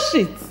 then flush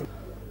it.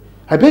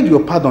 I beg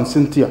your pardon,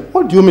 Cynthia.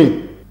 What do you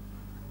mean?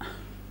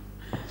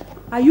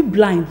 Are you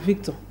blind,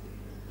 Victor?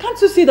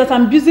 Can't you see that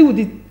I'm busy with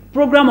the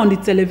program on the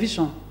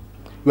television?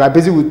 You are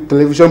busy with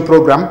television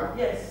program?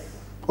 Yes.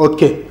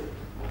 Okay.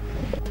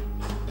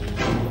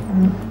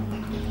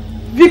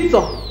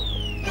 Victor!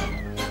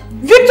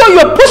 Victor,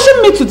 you're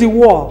pushing me to the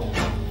wall.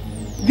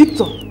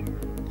 Victor,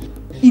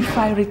 if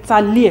I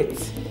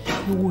retaliate,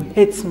 you will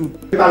hate me.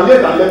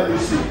 Retaliate and let me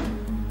see.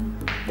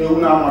 Don't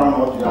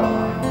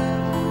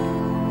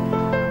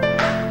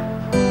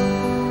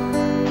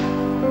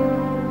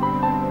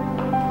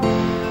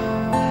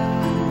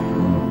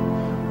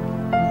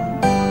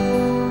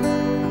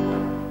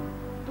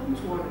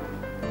worry.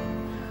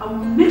 I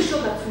will make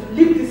sure that you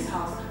leave this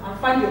house and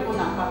find your own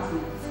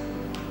apartment.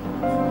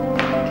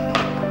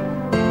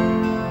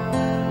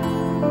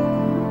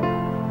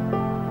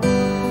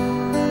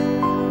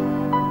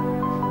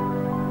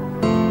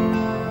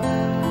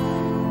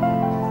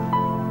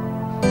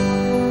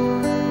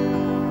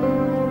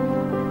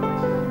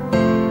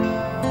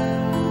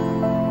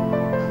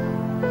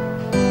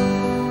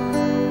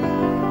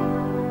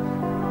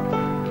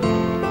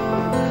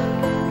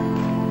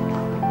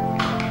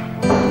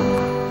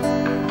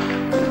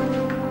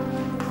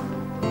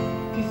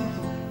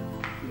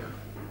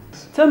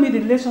 Tell me the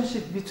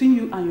relationship between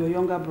you and your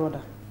younger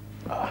brother.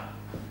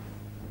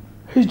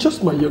 He's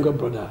just my younger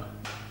brother.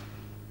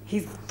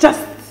 He's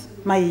just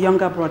my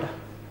younger brother.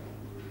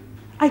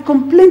 I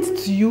complained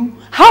to you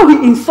how he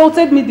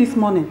insulted me this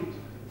morning.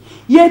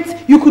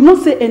 Yet you could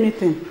not say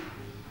anything.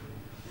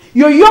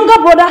 Your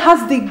younger brother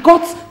has the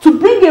guts to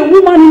bring a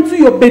woman into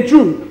your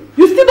bedroom.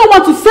 You still don't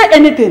want to say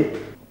anything.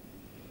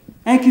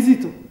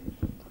 Kizito.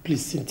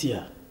 Please,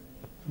 Cynthia,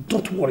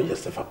 don't worry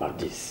yourself about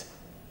this.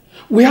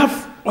 We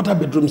have other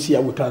bedrooms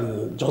here. We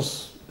can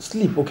just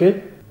sleep,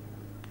 okay?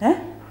 Eh?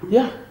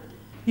 Yeah.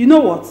 You know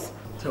what?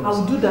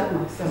 I'll do that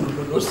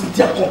myself. No,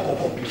 Cynthia,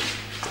 come, please.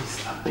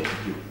 Please, I beg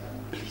you.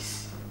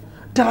 Please.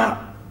 There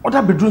are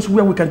other bedrooms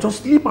where we can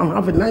just sleep and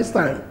have a nice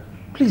time.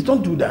 Please,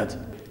 don't do that.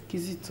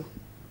 Kizito,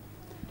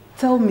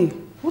 tell me,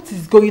 what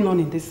is going on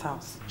in this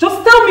house?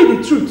 Just tell me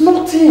the truth.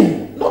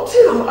 Nothing.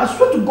 I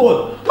swear to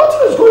God.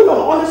 Nothing is going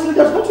on. Honestly,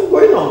 there's nothing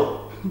going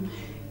on.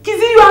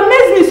 Kizzy, you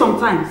amaze me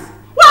sometimes.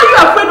 Why are you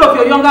afraid of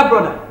your younger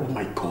brother? Oh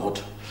my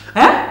God.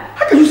 Eh?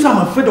 How can you say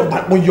I'm afraid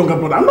of my younger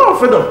brother? I'm not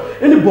afraid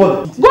of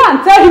anybody. Go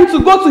and tell him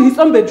to go to his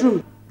own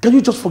bedroom. Can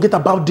you just forget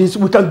about this?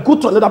 We can go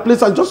to another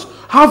place and just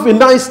have a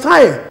nice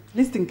time.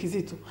 Listen,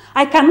 Kizito,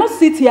 I cannot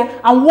sit here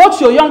and watch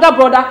your younger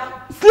brother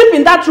sleep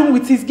in that room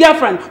with his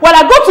girlfriend while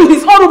I go to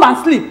his own room and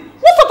sleep.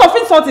 What sort of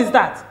insult is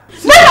that?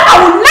 Never, I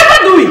will never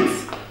do it.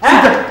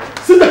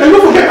 Cynthia, can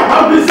you forget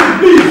about this,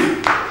 please?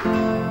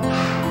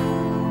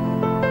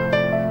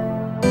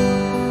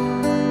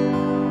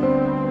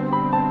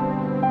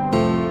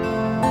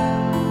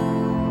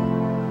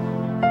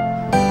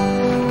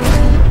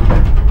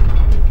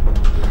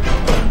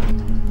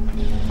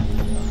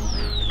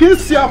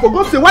 Cynthia, for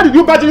God's sake, why did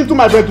you barge into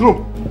my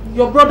bedroom?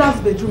 Your brother's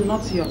bedroom,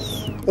 not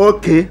yours.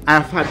 Okay, I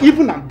have had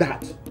even at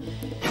that.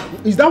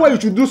 Is that why you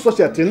should do such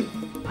a thing?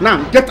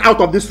 Now, get out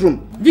of this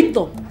room.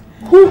 Victor,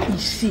 who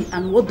is she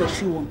and what does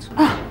she want?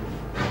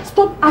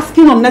 Stop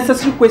asking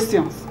unnecessary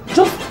questions.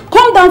 Just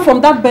come down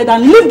from that bed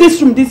and leave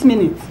this room this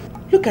minute.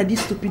 Look at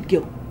this stupid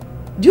girl.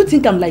 Do you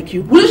think I'm like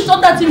you? Will you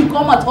shut that thing and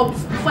come out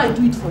before I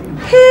do it for you?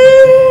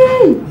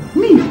 Hey!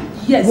 Me?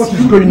 Yes. What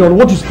is going on?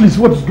 What is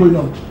going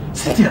on?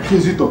 Cynthia,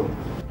 Kizito,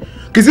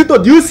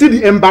 Kizito, do you see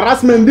the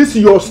embarrassment this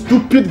your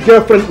stupid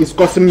girlfriend is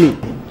causing me?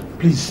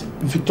 Please,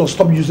 Victor,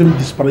 stop using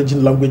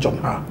disparaging language on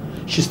her.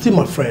 She's still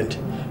my friend.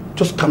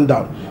 Just calm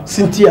down.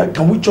 Cynthia,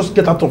 can we just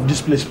get out of this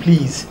place,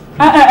 please?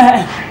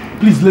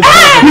 Please, let's go.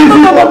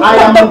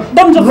 I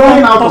am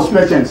running out of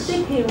patience.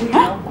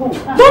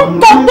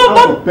 Don't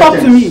talk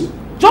to me.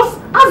 Just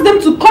ask them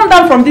to come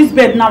down from this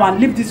bed now and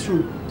leave this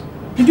room.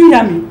 Did you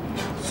hear me?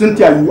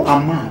 Cynthia, you are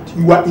mad.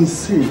 You are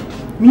insane.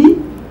 Me?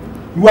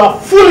 You are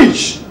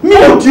foolish. Me,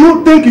 what do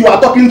you think you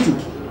are talking to?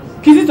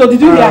 Kizito,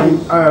 did you hear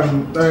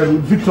me?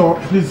 Victor,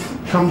 please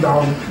calm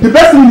down. The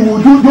best thing you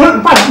will do,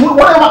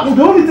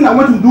 the only thing I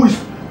want to do is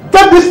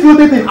take this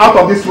filthy thing out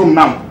of this room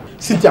now.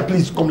 Cynthia,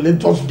 please come,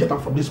 let's just get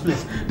out from this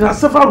place. There are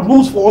several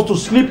rooms for us to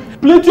sleep.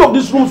 Plenty of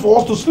these rooms for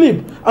us to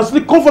sleep and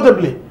sleep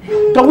comfortably.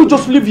 Can we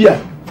just live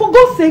here? For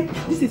God's sake,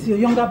 this is your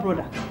younger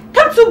brother.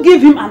 Can't you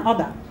give him an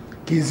order?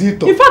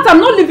 Kizito. In fact, I'm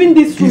not leaving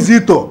this room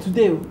Kizito.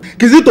 today.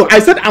 Kizito, I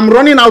said I'm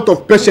running out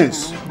of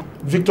patience.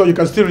 Victor, you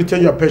can still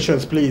retain your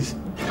patience, please.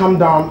 Calm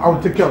down, I'll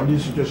take care of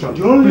this situation.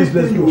 The only Please,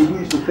 let's thing go. you will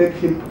do is to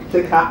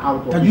take her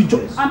out of this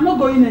place. I'm not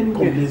going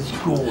anywhere. Come, let's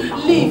go.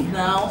 Leave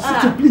now.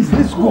 Victor, please,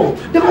 let's go.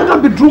 There are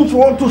other bedrooms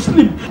for us to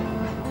sleep.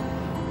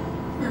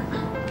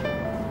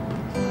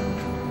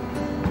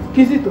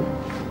 Kizito,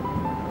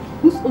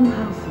 whose own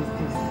house is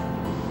this?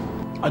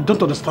 I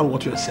don't understand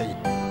what you're saying.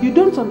 You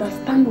don't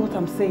understand what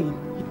I'm saying?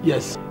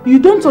 Yes. You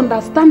don't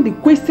understand the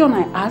question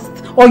I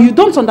asked, or you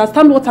don't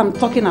understand what I'm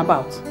talking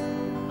about?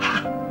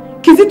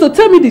 Kizito,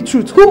 tell me the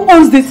truth. Who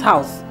owns this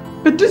house?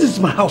 But this is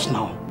my house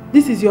now.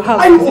 This is your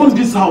house. I own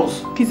this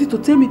house.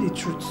 Kizito, tell me the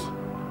truth.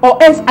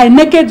 Or else I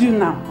naked you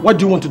now. Why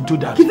do you want to do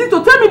that?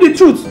 Kizito, tell me the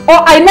truth.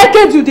 Or I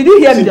naked you. Did you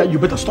hear me? Cynthia, you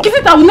better stop.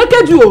 Kizito, I will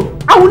naked you.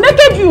 I will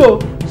naked you.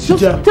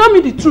 Cynthia, just tell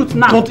me the truth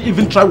now. Don't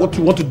even try what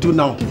you want to do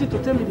now. Kizito,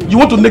 tell me the truth. You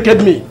want to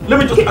naked me? Let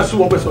me just ask you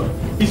one question.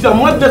 Is there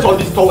madness on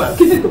this towel?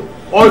 Kizito.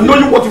 Or know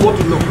you what you want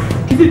to know?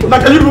 Kizito. Now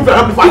can you remove your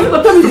hand before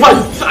Kizito, tell me the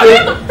truth.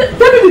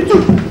 Tell me the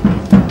truth.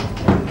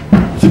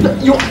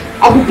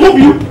 I will bomb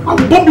you. I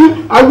will bomb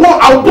you. I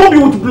will bomb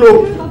you with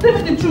blow. Tell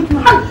me the truth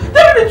now.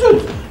 Tell me the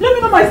truth. Let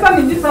me know my son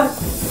in this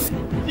house.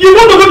 You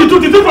want to know the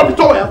truth? Is it from the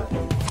towel?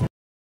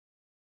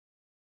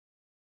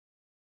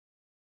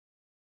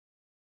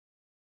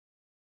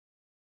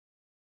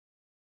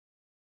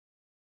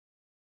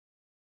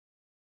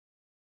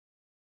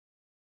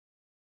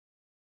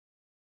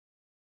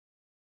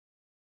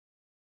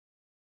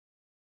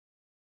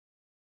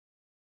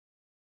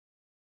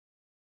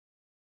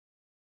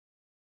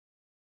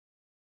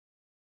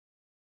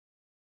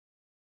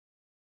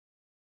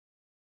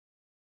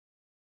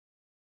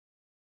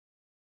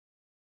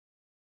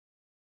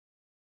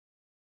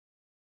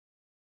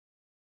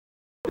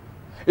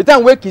 The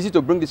time where Kizzy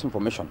to bring this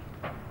information,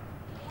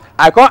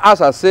 I can't ask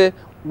her say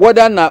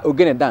whether na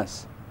Ogene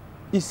dance.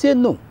 He said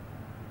no.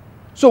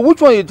 So which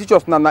one you teach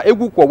us now? Na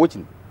Egwuku or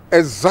waiting?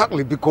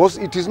 Exactly, because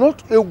it is not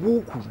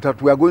Egwuku that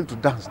we are going to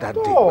dance that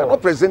day. We are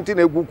not presenting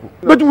Egwuku.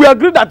 But we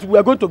agreed that we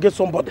are going to get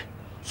somebody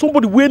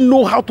who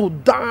know how to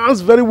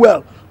dance very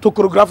well to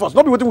choreograph us.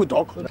 Not be waiting we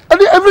talk.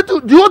 And everything,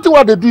 do you think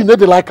what they do? You know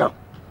they like her.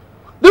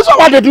 This is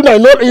what they do now.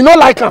 You know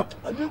like her.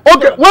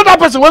 Okay, when that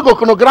person will go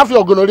choreograph you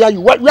or gonorrhea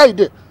you, where you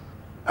there?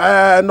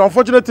 The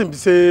unfortunate thing be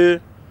say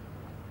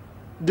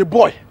the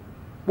boy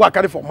who I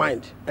carry for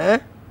mind,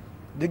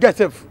 the guy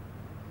self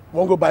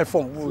won't go buy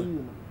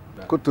phone.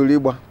 Go to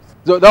Liba.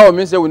 So that would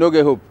mean say we no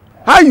get hope.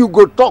 How you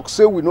go talk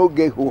say we no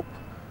get hope?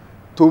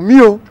 To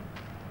me,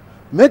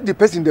 make the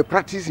person they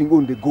practice in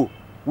own they go.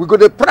 We go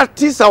to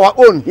practice our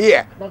own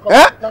here.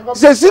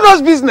 It's a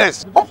serious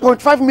business.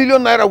 1.5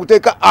 million naira we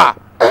take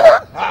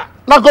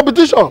Now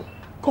competition.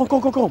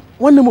 Come.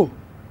 One more.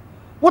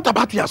 What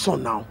about your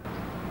son now?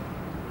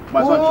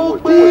 My son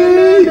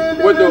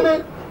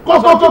Chiwetalu.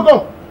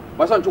 Come.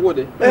 My son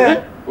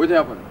Chiwetalu. What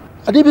happened?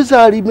 I didn't say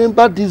I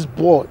remember this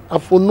boy. I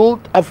for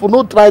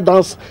no try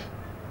dance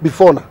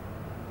before now.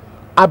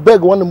 I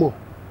beg one more.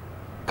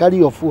 Carry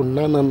your phone.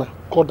 Nah.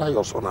 Call that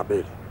your son, I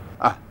beg.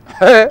 Call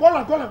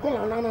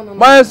her.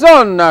 My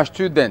son na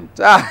student.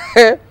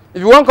 If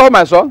you want to call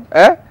my son,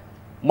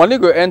 money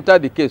go enter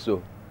the case.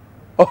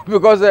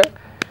 Because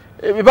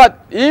in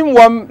fact, him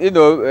want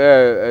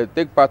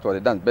take part of the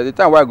dance. By the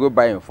time I go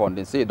buy him phone,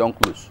 they say it don't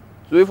close.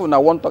 So if you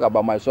now want to talk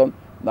about my son,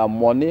 now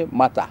money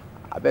matter.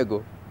 I beg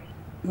go.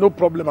 No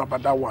problem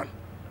about that one.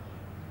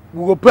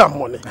 We go pay him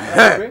money.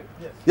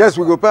 Yes,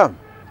 we go pay him.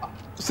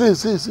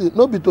 See.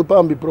 No be to pay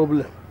him be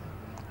problem.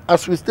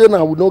 As we stay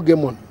now, we no get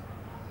money.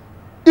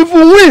 If we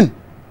win,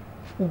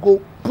 we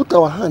go put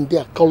our hand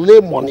there,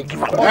 collect money, give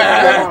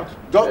her.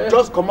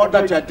 Just come out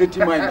that you are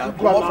dating mine now.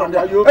 Come out from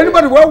there.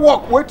 Anybody will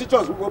walk, wait teach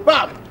us, we go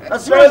back.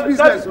 That's serious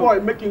business. That boy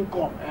making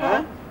come.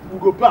 We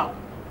go back.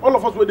 All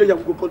of us were there,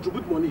 we go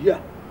contribute money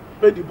here.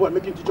 Pay the boy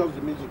making teach us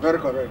the music. Very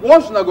correct.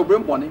 Once you go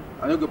bring money,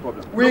 I no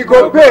problem. We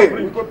go pay.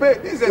 We go pay.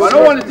 This is I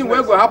don't want anything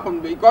where go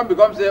happen. It can't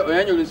become say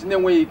Oyanyo is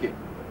name where you can.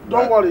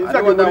 Don't worry. I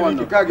don't want that one.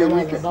 You can't get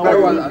weak. I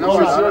don't want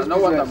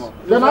that one.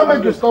 Then I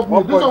make you stop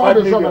me. This is what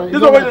they show me. This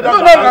is what they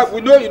No,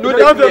 we know they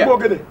clear.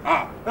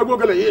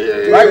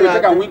 Why we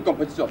take and win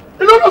competition?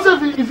 You know,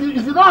 if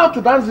you don't have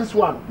to dance this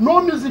one,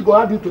 no music go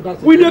add you to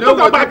dance. We dey talk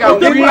about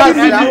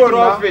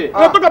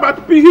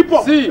hip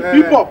hop. See,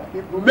 hip hop.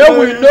 May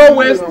we no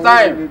waste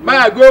time. May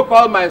I go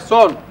call my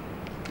son?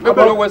 Make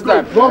we no waste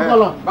time. Go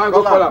call him. Man,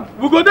 go call him.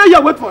 We go there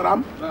here wait for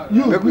him.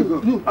 You.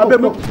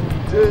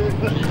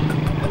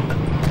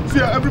 See,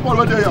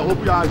 everybody there here,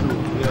 open your eyes.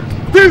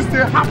 Things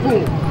they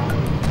happen. I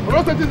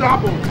don't say things they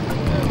happen.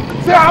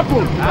 Say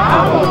happen.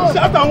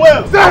 Shout and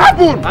well. Say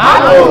happen.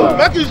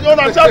 Make you know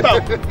that shout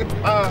out.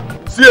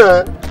 See,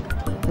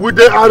 with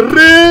the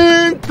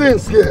arrange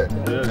things here.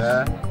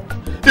 Yeah.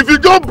 If you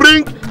don't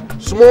bring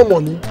small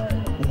money,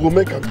 we will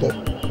make a top.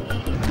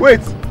 Wait,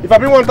 if I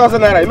bring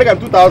 1,000 naira, you make them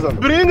 2,000.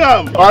 Bring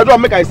them. Or I do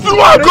make I see. You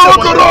want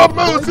go,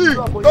 man, see.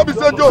 Don't be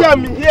saying joke. See,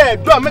 I'm here.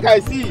 Do I make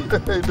I see?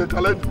 They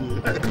challenge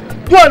me.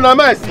 Do I know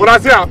mess? What I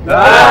say?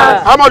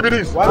 How much be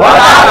this?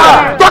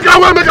 Talk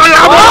away, make I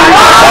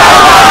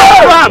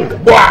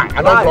have. Boy,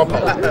 I don't drop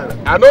out.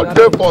 I don't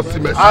there for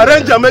semester.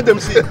 Arrange and make them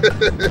see.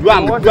 Do I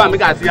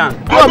make I see? I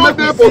don't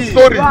there for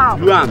story.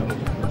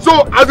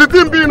 So as the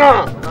thing be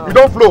now, you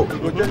don't flow.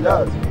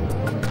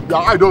 Yeah,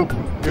 I don't.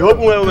 You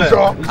open well.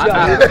 Sure.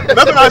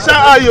 Make una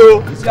shout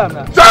you. Shout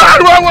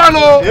one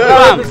oh.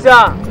 Yeah.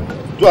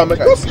 Do I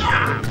make I see?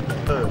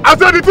 I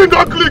said the thing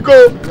don't click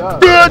oh.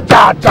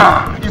 Da.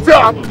 You see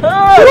am? When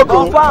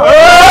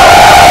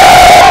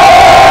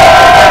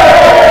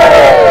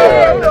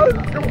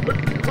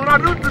I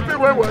do the thing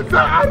when we say I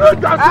know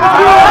that.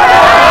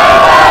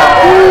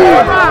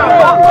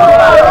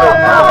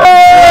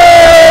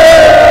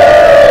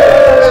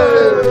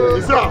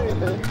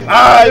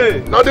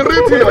 Now the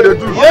real thing I dey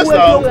do. Yes,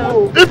 now.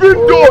 Even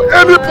though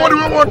anybody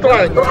will want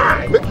try,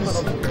 make you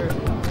see.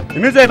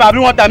 You mean say if I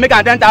bring 1,000, make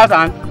am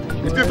 10,000?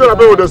 You still say I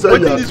pay what they say.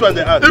 What is this one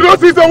they ask? You don't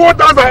see say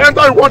 1,000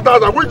 enter in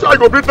 1,000. Which I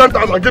go bring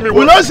 10,000? Give me one.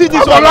 We don't see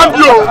this one.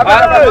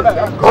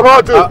 Come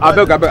out. I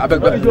beg.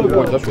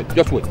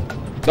 Just wait.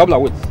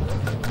 Double wait.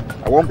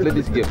 I won't play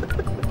this game.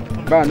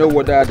 But I know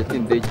whether the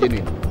thing they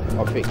genuine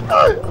or fake.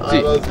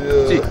 See,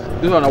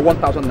 this one is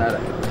 1,000 naira.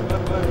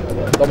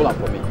 Double up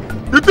for me.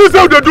 You think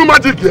say they do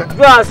magic here?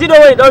 Yeah, see the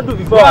way you don't do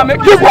before.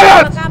 You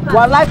quiet.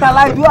 One life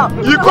do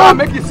am. You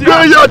come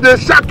here, they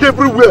shack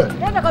everywhere.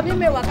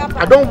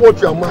 I don't want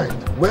your mind.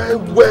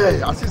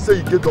 Where? As you say,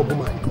 you get double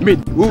mind. Me?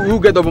 Who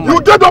get double mind?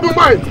 You get double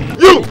mind.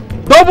 You.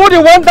 Double the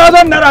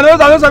 1,000 naira.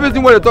 Those are not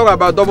everything when they talk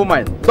about double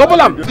mind. Double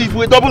them. If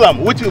we double them,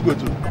 what you go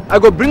to? I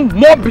go bring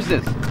more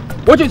business.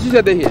 What you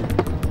see they here?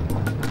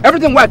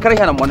 Everything where I carry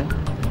hand of money.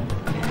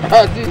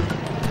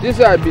 This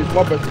I be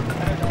small person.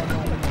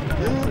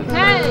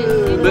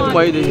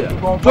 Money here.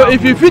 So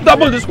if you fit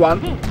double this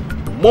one,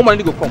 more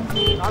money go come.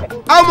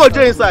 How much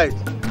inside?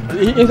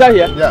 Inside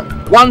here? Yeah.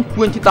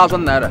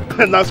 120,000 naira.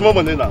 That's more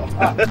money now.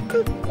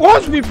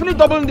 Once we finish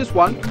doubling this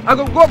one, I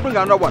go bring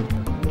another one.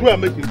 Do I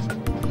make it?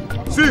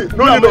 See,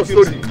 no need no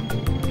story.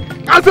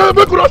 I said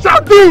make you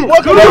shout do.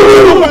 What can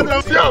you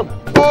do? See am.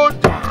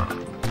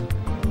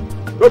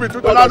 Don't be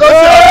 2,000.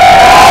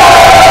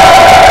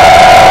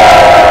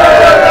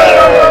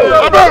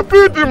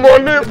 Feed the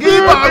money.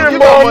 Feed the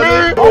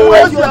money.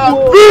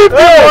 Feed the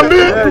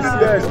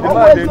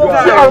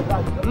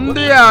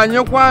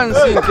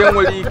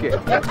money.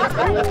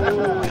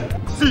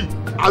 See,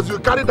 as you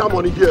carry that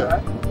money here,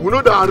 we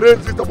know they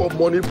arrange this type of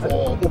money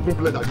for open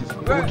play like this.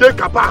 We get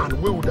Kapa and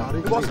we would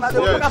arrange it.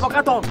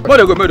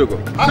 Muonago.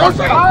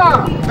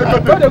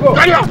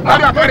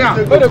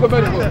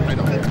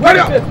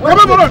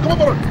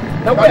 Come on.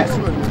 I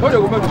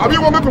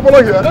mean, what make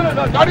people here?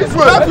 That is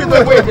okay.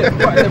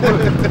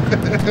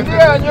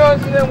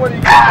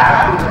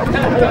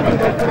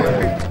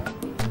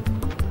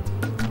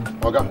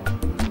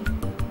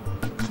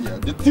 See,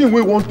 the thing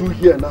we want to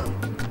hear now,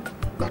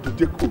 to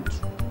take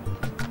oath.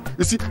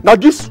 You see, now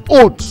this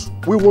oath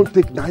we won't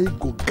take now it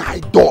go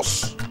guide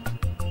us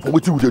for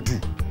what we do.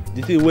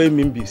 The thing wey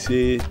mean be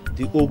say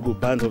the oath go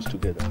band us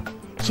together,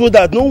 so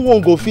that no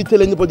one go fit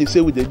tell anybody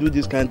say we dey do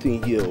this kind of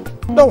thing here.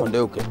 That one dey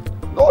okay.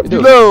 No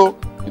delay.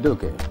 You do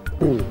okay.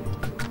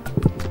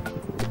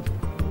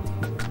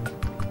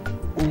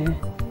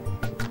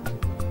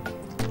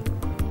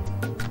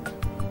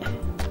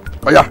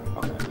 Oh yeah.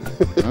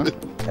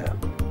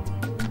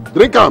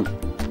 Drink am.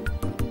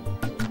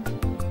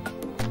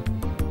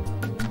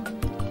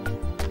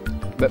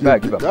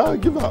 Give up. Yeah,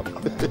 give up.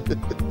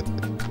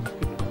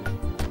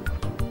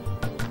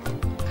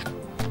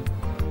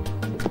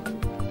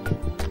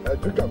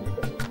 Drink am.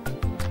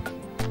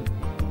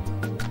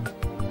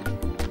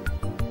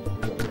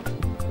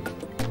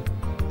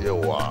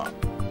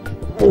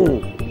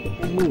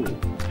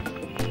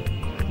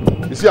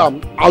 You see,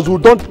 as we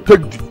don't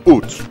take the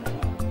oath,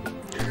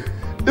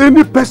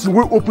 any person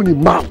will open his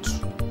mouth,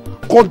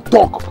 can't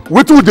talk.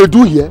 What will they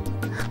do here?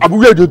 And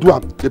where they do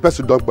the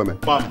person don't pay me.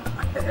 I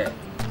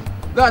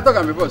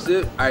talk before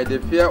say I dey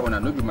fear on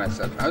and no be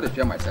myself. I dey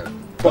fear myself.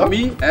 For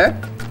me, I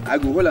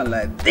go hold on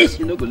like this,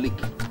 you know go leak.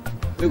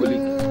 You go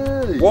leak.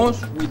 Hey.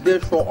 Once we dey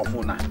sure of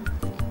una,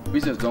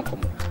 business don't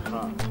come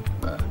up.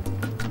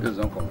 Business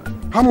don't come up.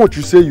 How much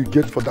you say you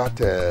get for that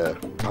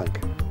bank?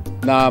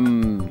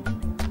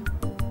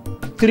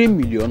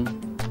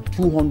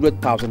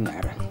 3,200,000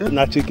 naira.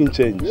 Na chicken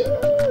change. Yeah.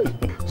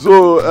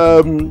 So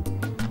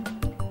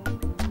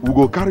we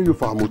go carry you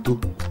for a motor,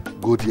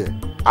 go there.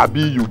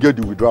 Abi you get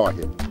the withdrawal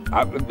here.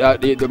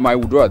 My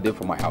withdrawal there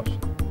for my house.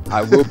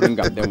 I will bring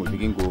them. Then we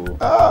begin go.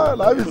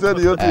 Let me say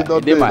the whole thing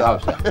don't dey my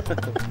house.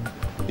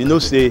 You know,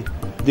 say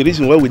the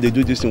reason why we dey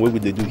do this thing, what we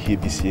dey do here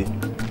this year,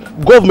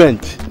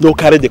 government no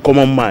carry the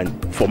common man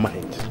for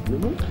mind.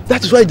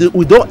 That is why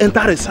we don't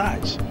enter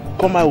research.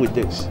 Come out with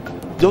this,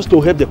 just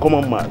to help the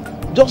common man.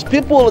 Just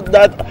people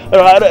that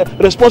are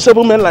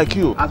responsible men like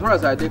you. As far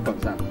as I dey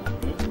concerned,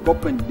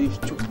 government is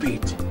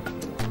stupid.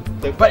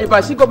 But if I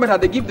see government,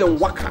 they give them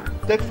waka.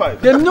 Take 5.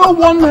 They no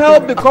one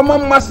help the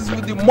common masses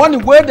with the money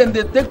where then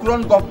they take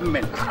run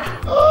government.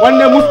 When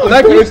they move,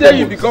 like you say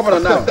you be governor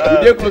now,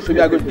 you dey close to me,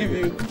 I go give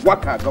you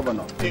waka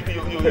governor. You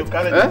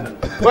carry it.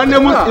 When they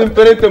move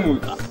imperative. You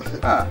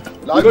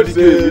know the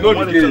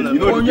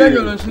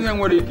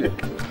game.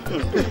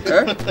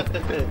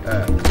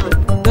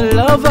 The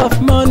love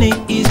of money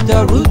is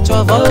the root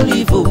of all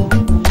evil.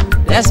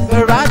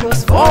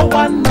 Desperados,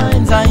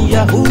 419s and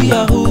yahoo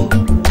yahoo.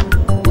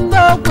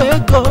 No way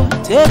go,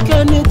 take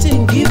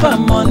anything, give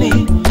them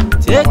money.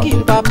 Take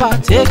him papa,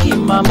 take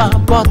him mama,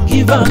 but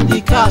give them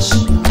the cash.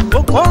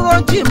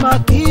 Okoroji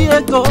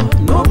makiego,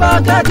 no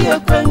bagadi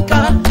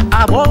ekwenka.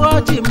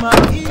 Aboroji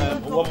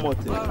makiego. One more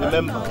thing,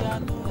 remember.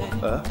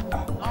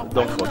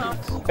 Don't forget.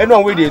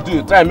 Anyone way they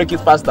do, try and make it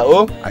faster,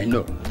 oh? I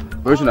know.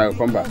 Very soon I will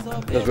come back.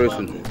 Just very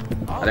soon.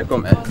 And I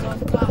come,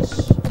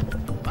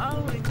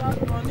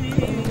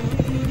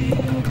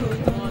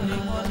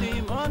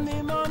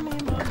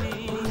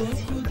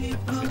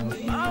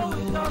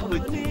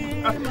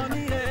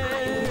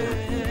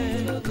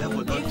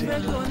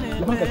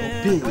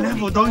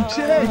 Level don't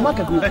change. The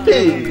market will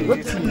pay.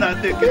 What's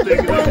not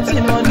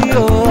taking money,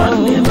 oh.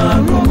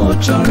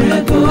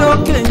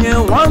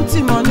 Want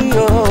money,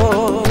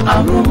 oh.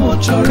 Arumo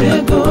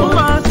chorego.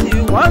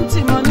 Mati want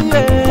money,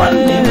 eh.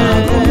 Want money,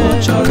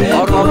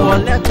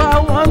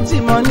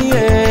 eh.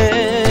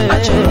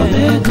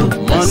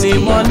 Money,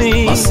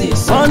 money,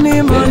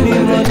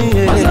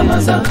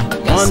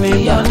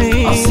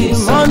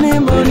 money,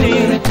 money,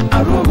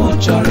 Arumo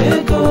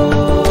chorego.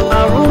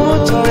 Arumo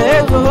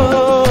chorego.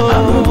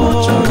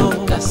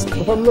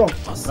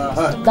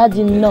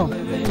 Daddy, no.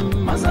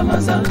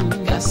 Maza,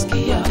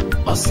 gaskia,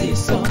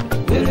 osiso,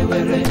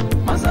 were,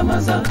 maza,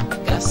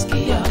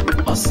 gaskia,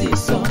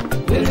 osiso,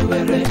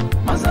 were,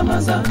 maza,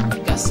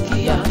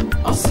 gaskia,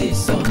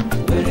 osiso,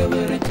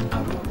 were.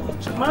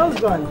 My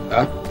husband,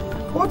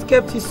 what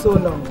kept you so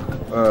long?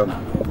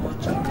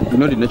 You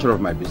know the nature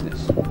of my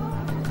business.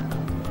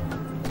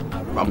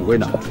 I'm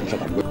going out.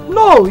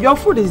 No, your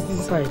food is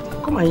inside.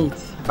 Come and eat.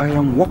 I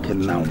am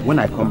working now. When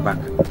I come back,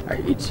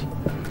 I eat.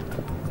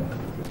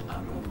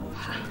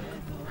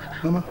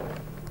 Mama,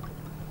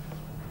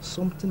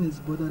 something is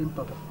bothering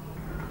Papa.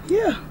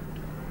 Yeah.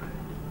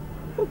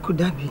 What could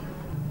that be?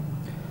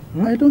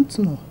 I don't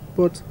know,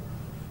 but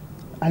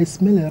I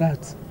smell a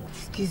rat.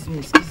 Excuse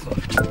me.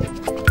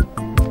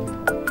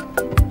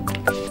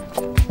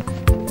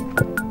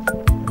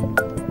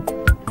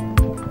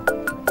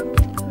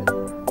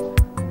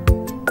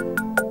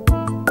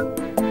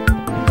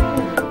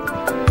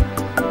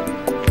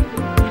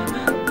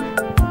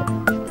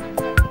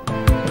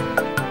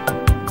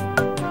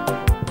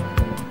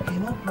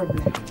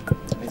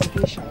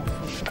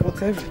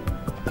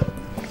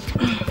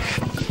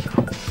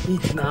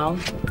 Eat now.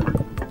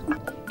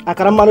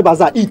 Akaramani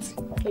Bazaar, eat.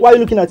 Why are you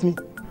looking at me?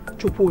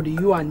 Chopo,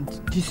 you and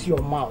this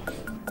your mouth.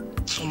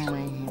 Oh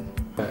my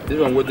God. This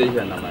one will be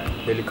here now, my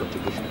daily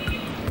contribution.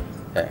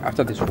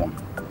 After this one,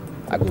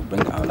 I will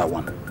bring another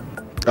one.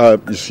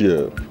 You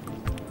see,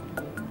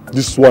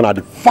 this one are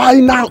the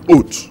final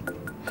oath.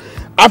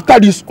 After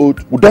this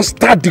oath, we don't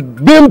start the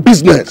main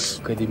business.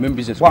 Okay, the main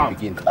business will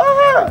begin.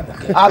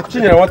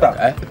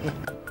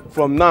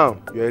 From now,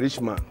 you're a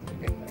rich man.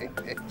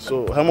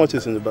 So, how much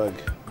is in the bag?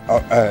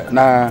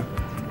 Now,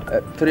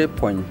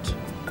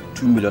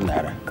 3.2 million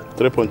naira.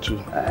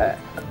 3.2.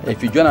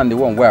 If you join on the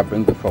one where I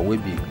bring before, will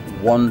be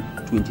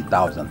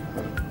 120,000.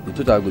 The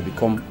total will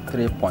become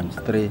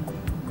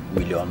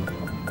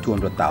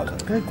 3.3,200,000.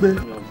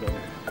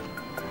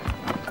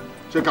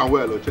 Check out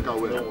well.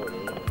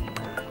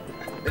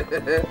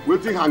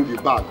 Waiting hang the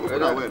bag.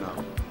 Open away now.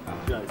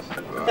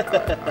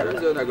 I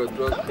don't know I go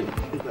trust you.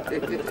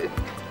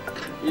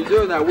 You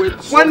don't know wait.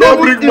 When they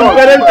must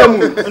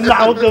imperentemu.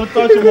 Now don't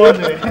touch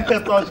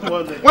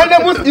money. When they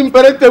must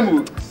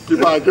imperentemu.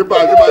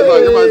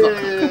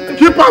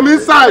 Keep him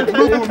inside.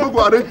 No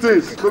go arrange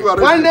things.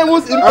 When they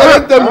must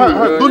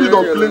imperentemu. Don't need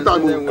of clean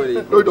time.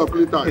 Don't need of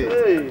clean time.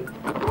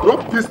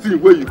 Drop this thing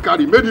where you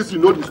carry. Make this you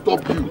know to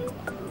stop you.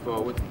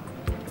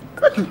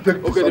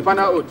 Okay, the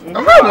final oath.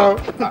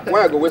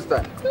 Where I go waste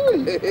time?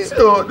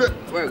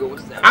 Where I go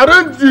waste time?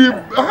 Arrange the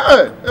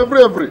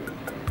every.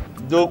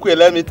 Don't quit,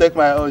 let me take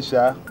my own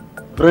share.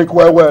 Drink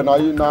well. Now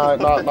you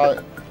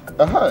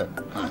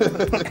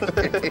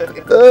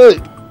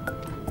Hey.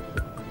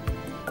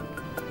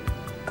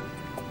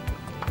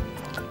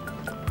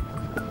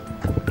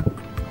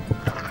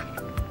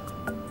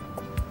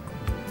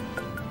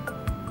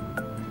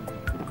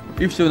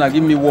 If so, now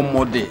give me one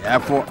more day. I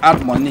will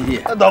add money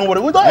here. Don't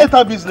worry, we don't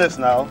enter business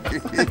now.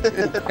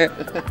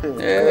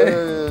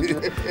 Hey.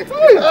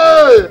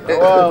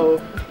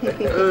 Wow.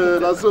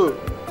 That's so.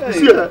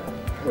 See,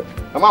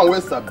 I'm on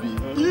West Sabi.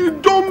 You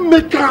don't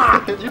make her.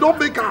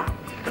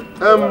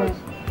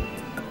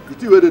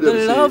 The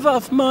love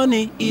of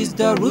money is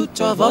the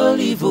root of all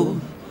evil.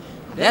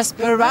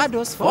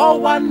 Desperados,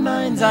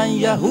 419s and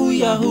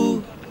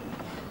yahoo.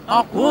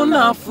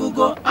 Akuna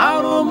fugo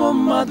aromo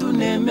madu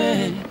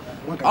neme.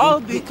 All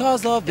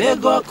because of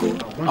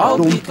Egoku, all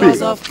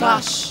because of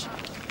cash.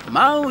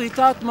 Man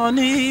without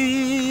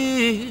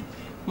money.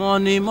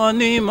 Money.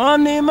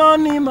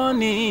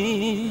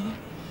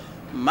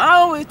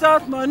 Man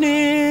without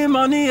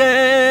money,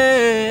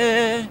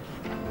 yeah.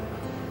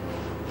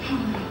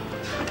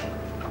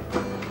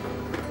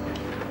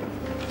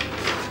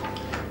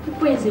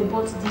 Where is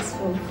bought this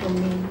phone for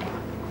me?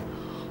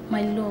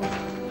 My love,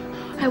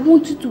 I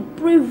want you to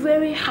pray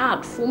very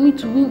hard for me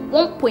to win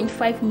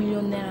 1.5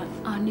 million naira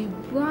and a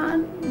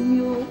brand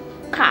new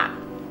car.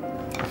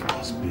 Of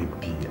course,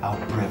 baby, I'll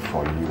pray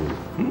for you.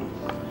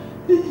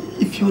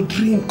 If your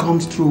dream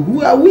comes true,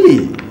 who are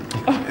we?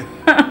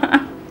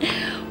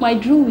 My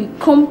dream will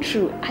come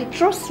true. I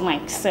trust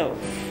myself.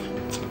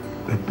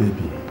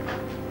 Baby,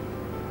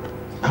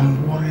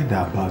 I'm worried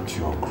about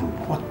your group.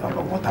 What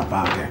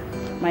about them?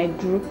 My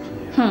group?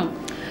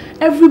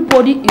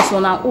 Everybody is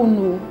on our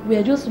own. We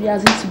are just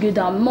rehearsing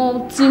together,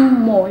 nothing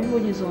more.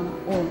 Everybody is on our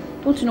own.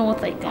 Don't you know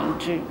what I can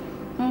do?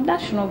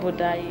 That should not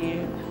bother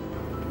you.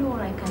 You know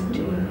what I can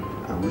do?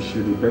 I wish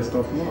you the best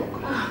of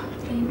luck.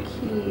 Thank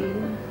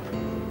you.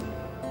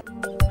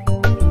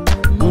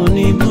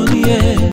 Money, yeah.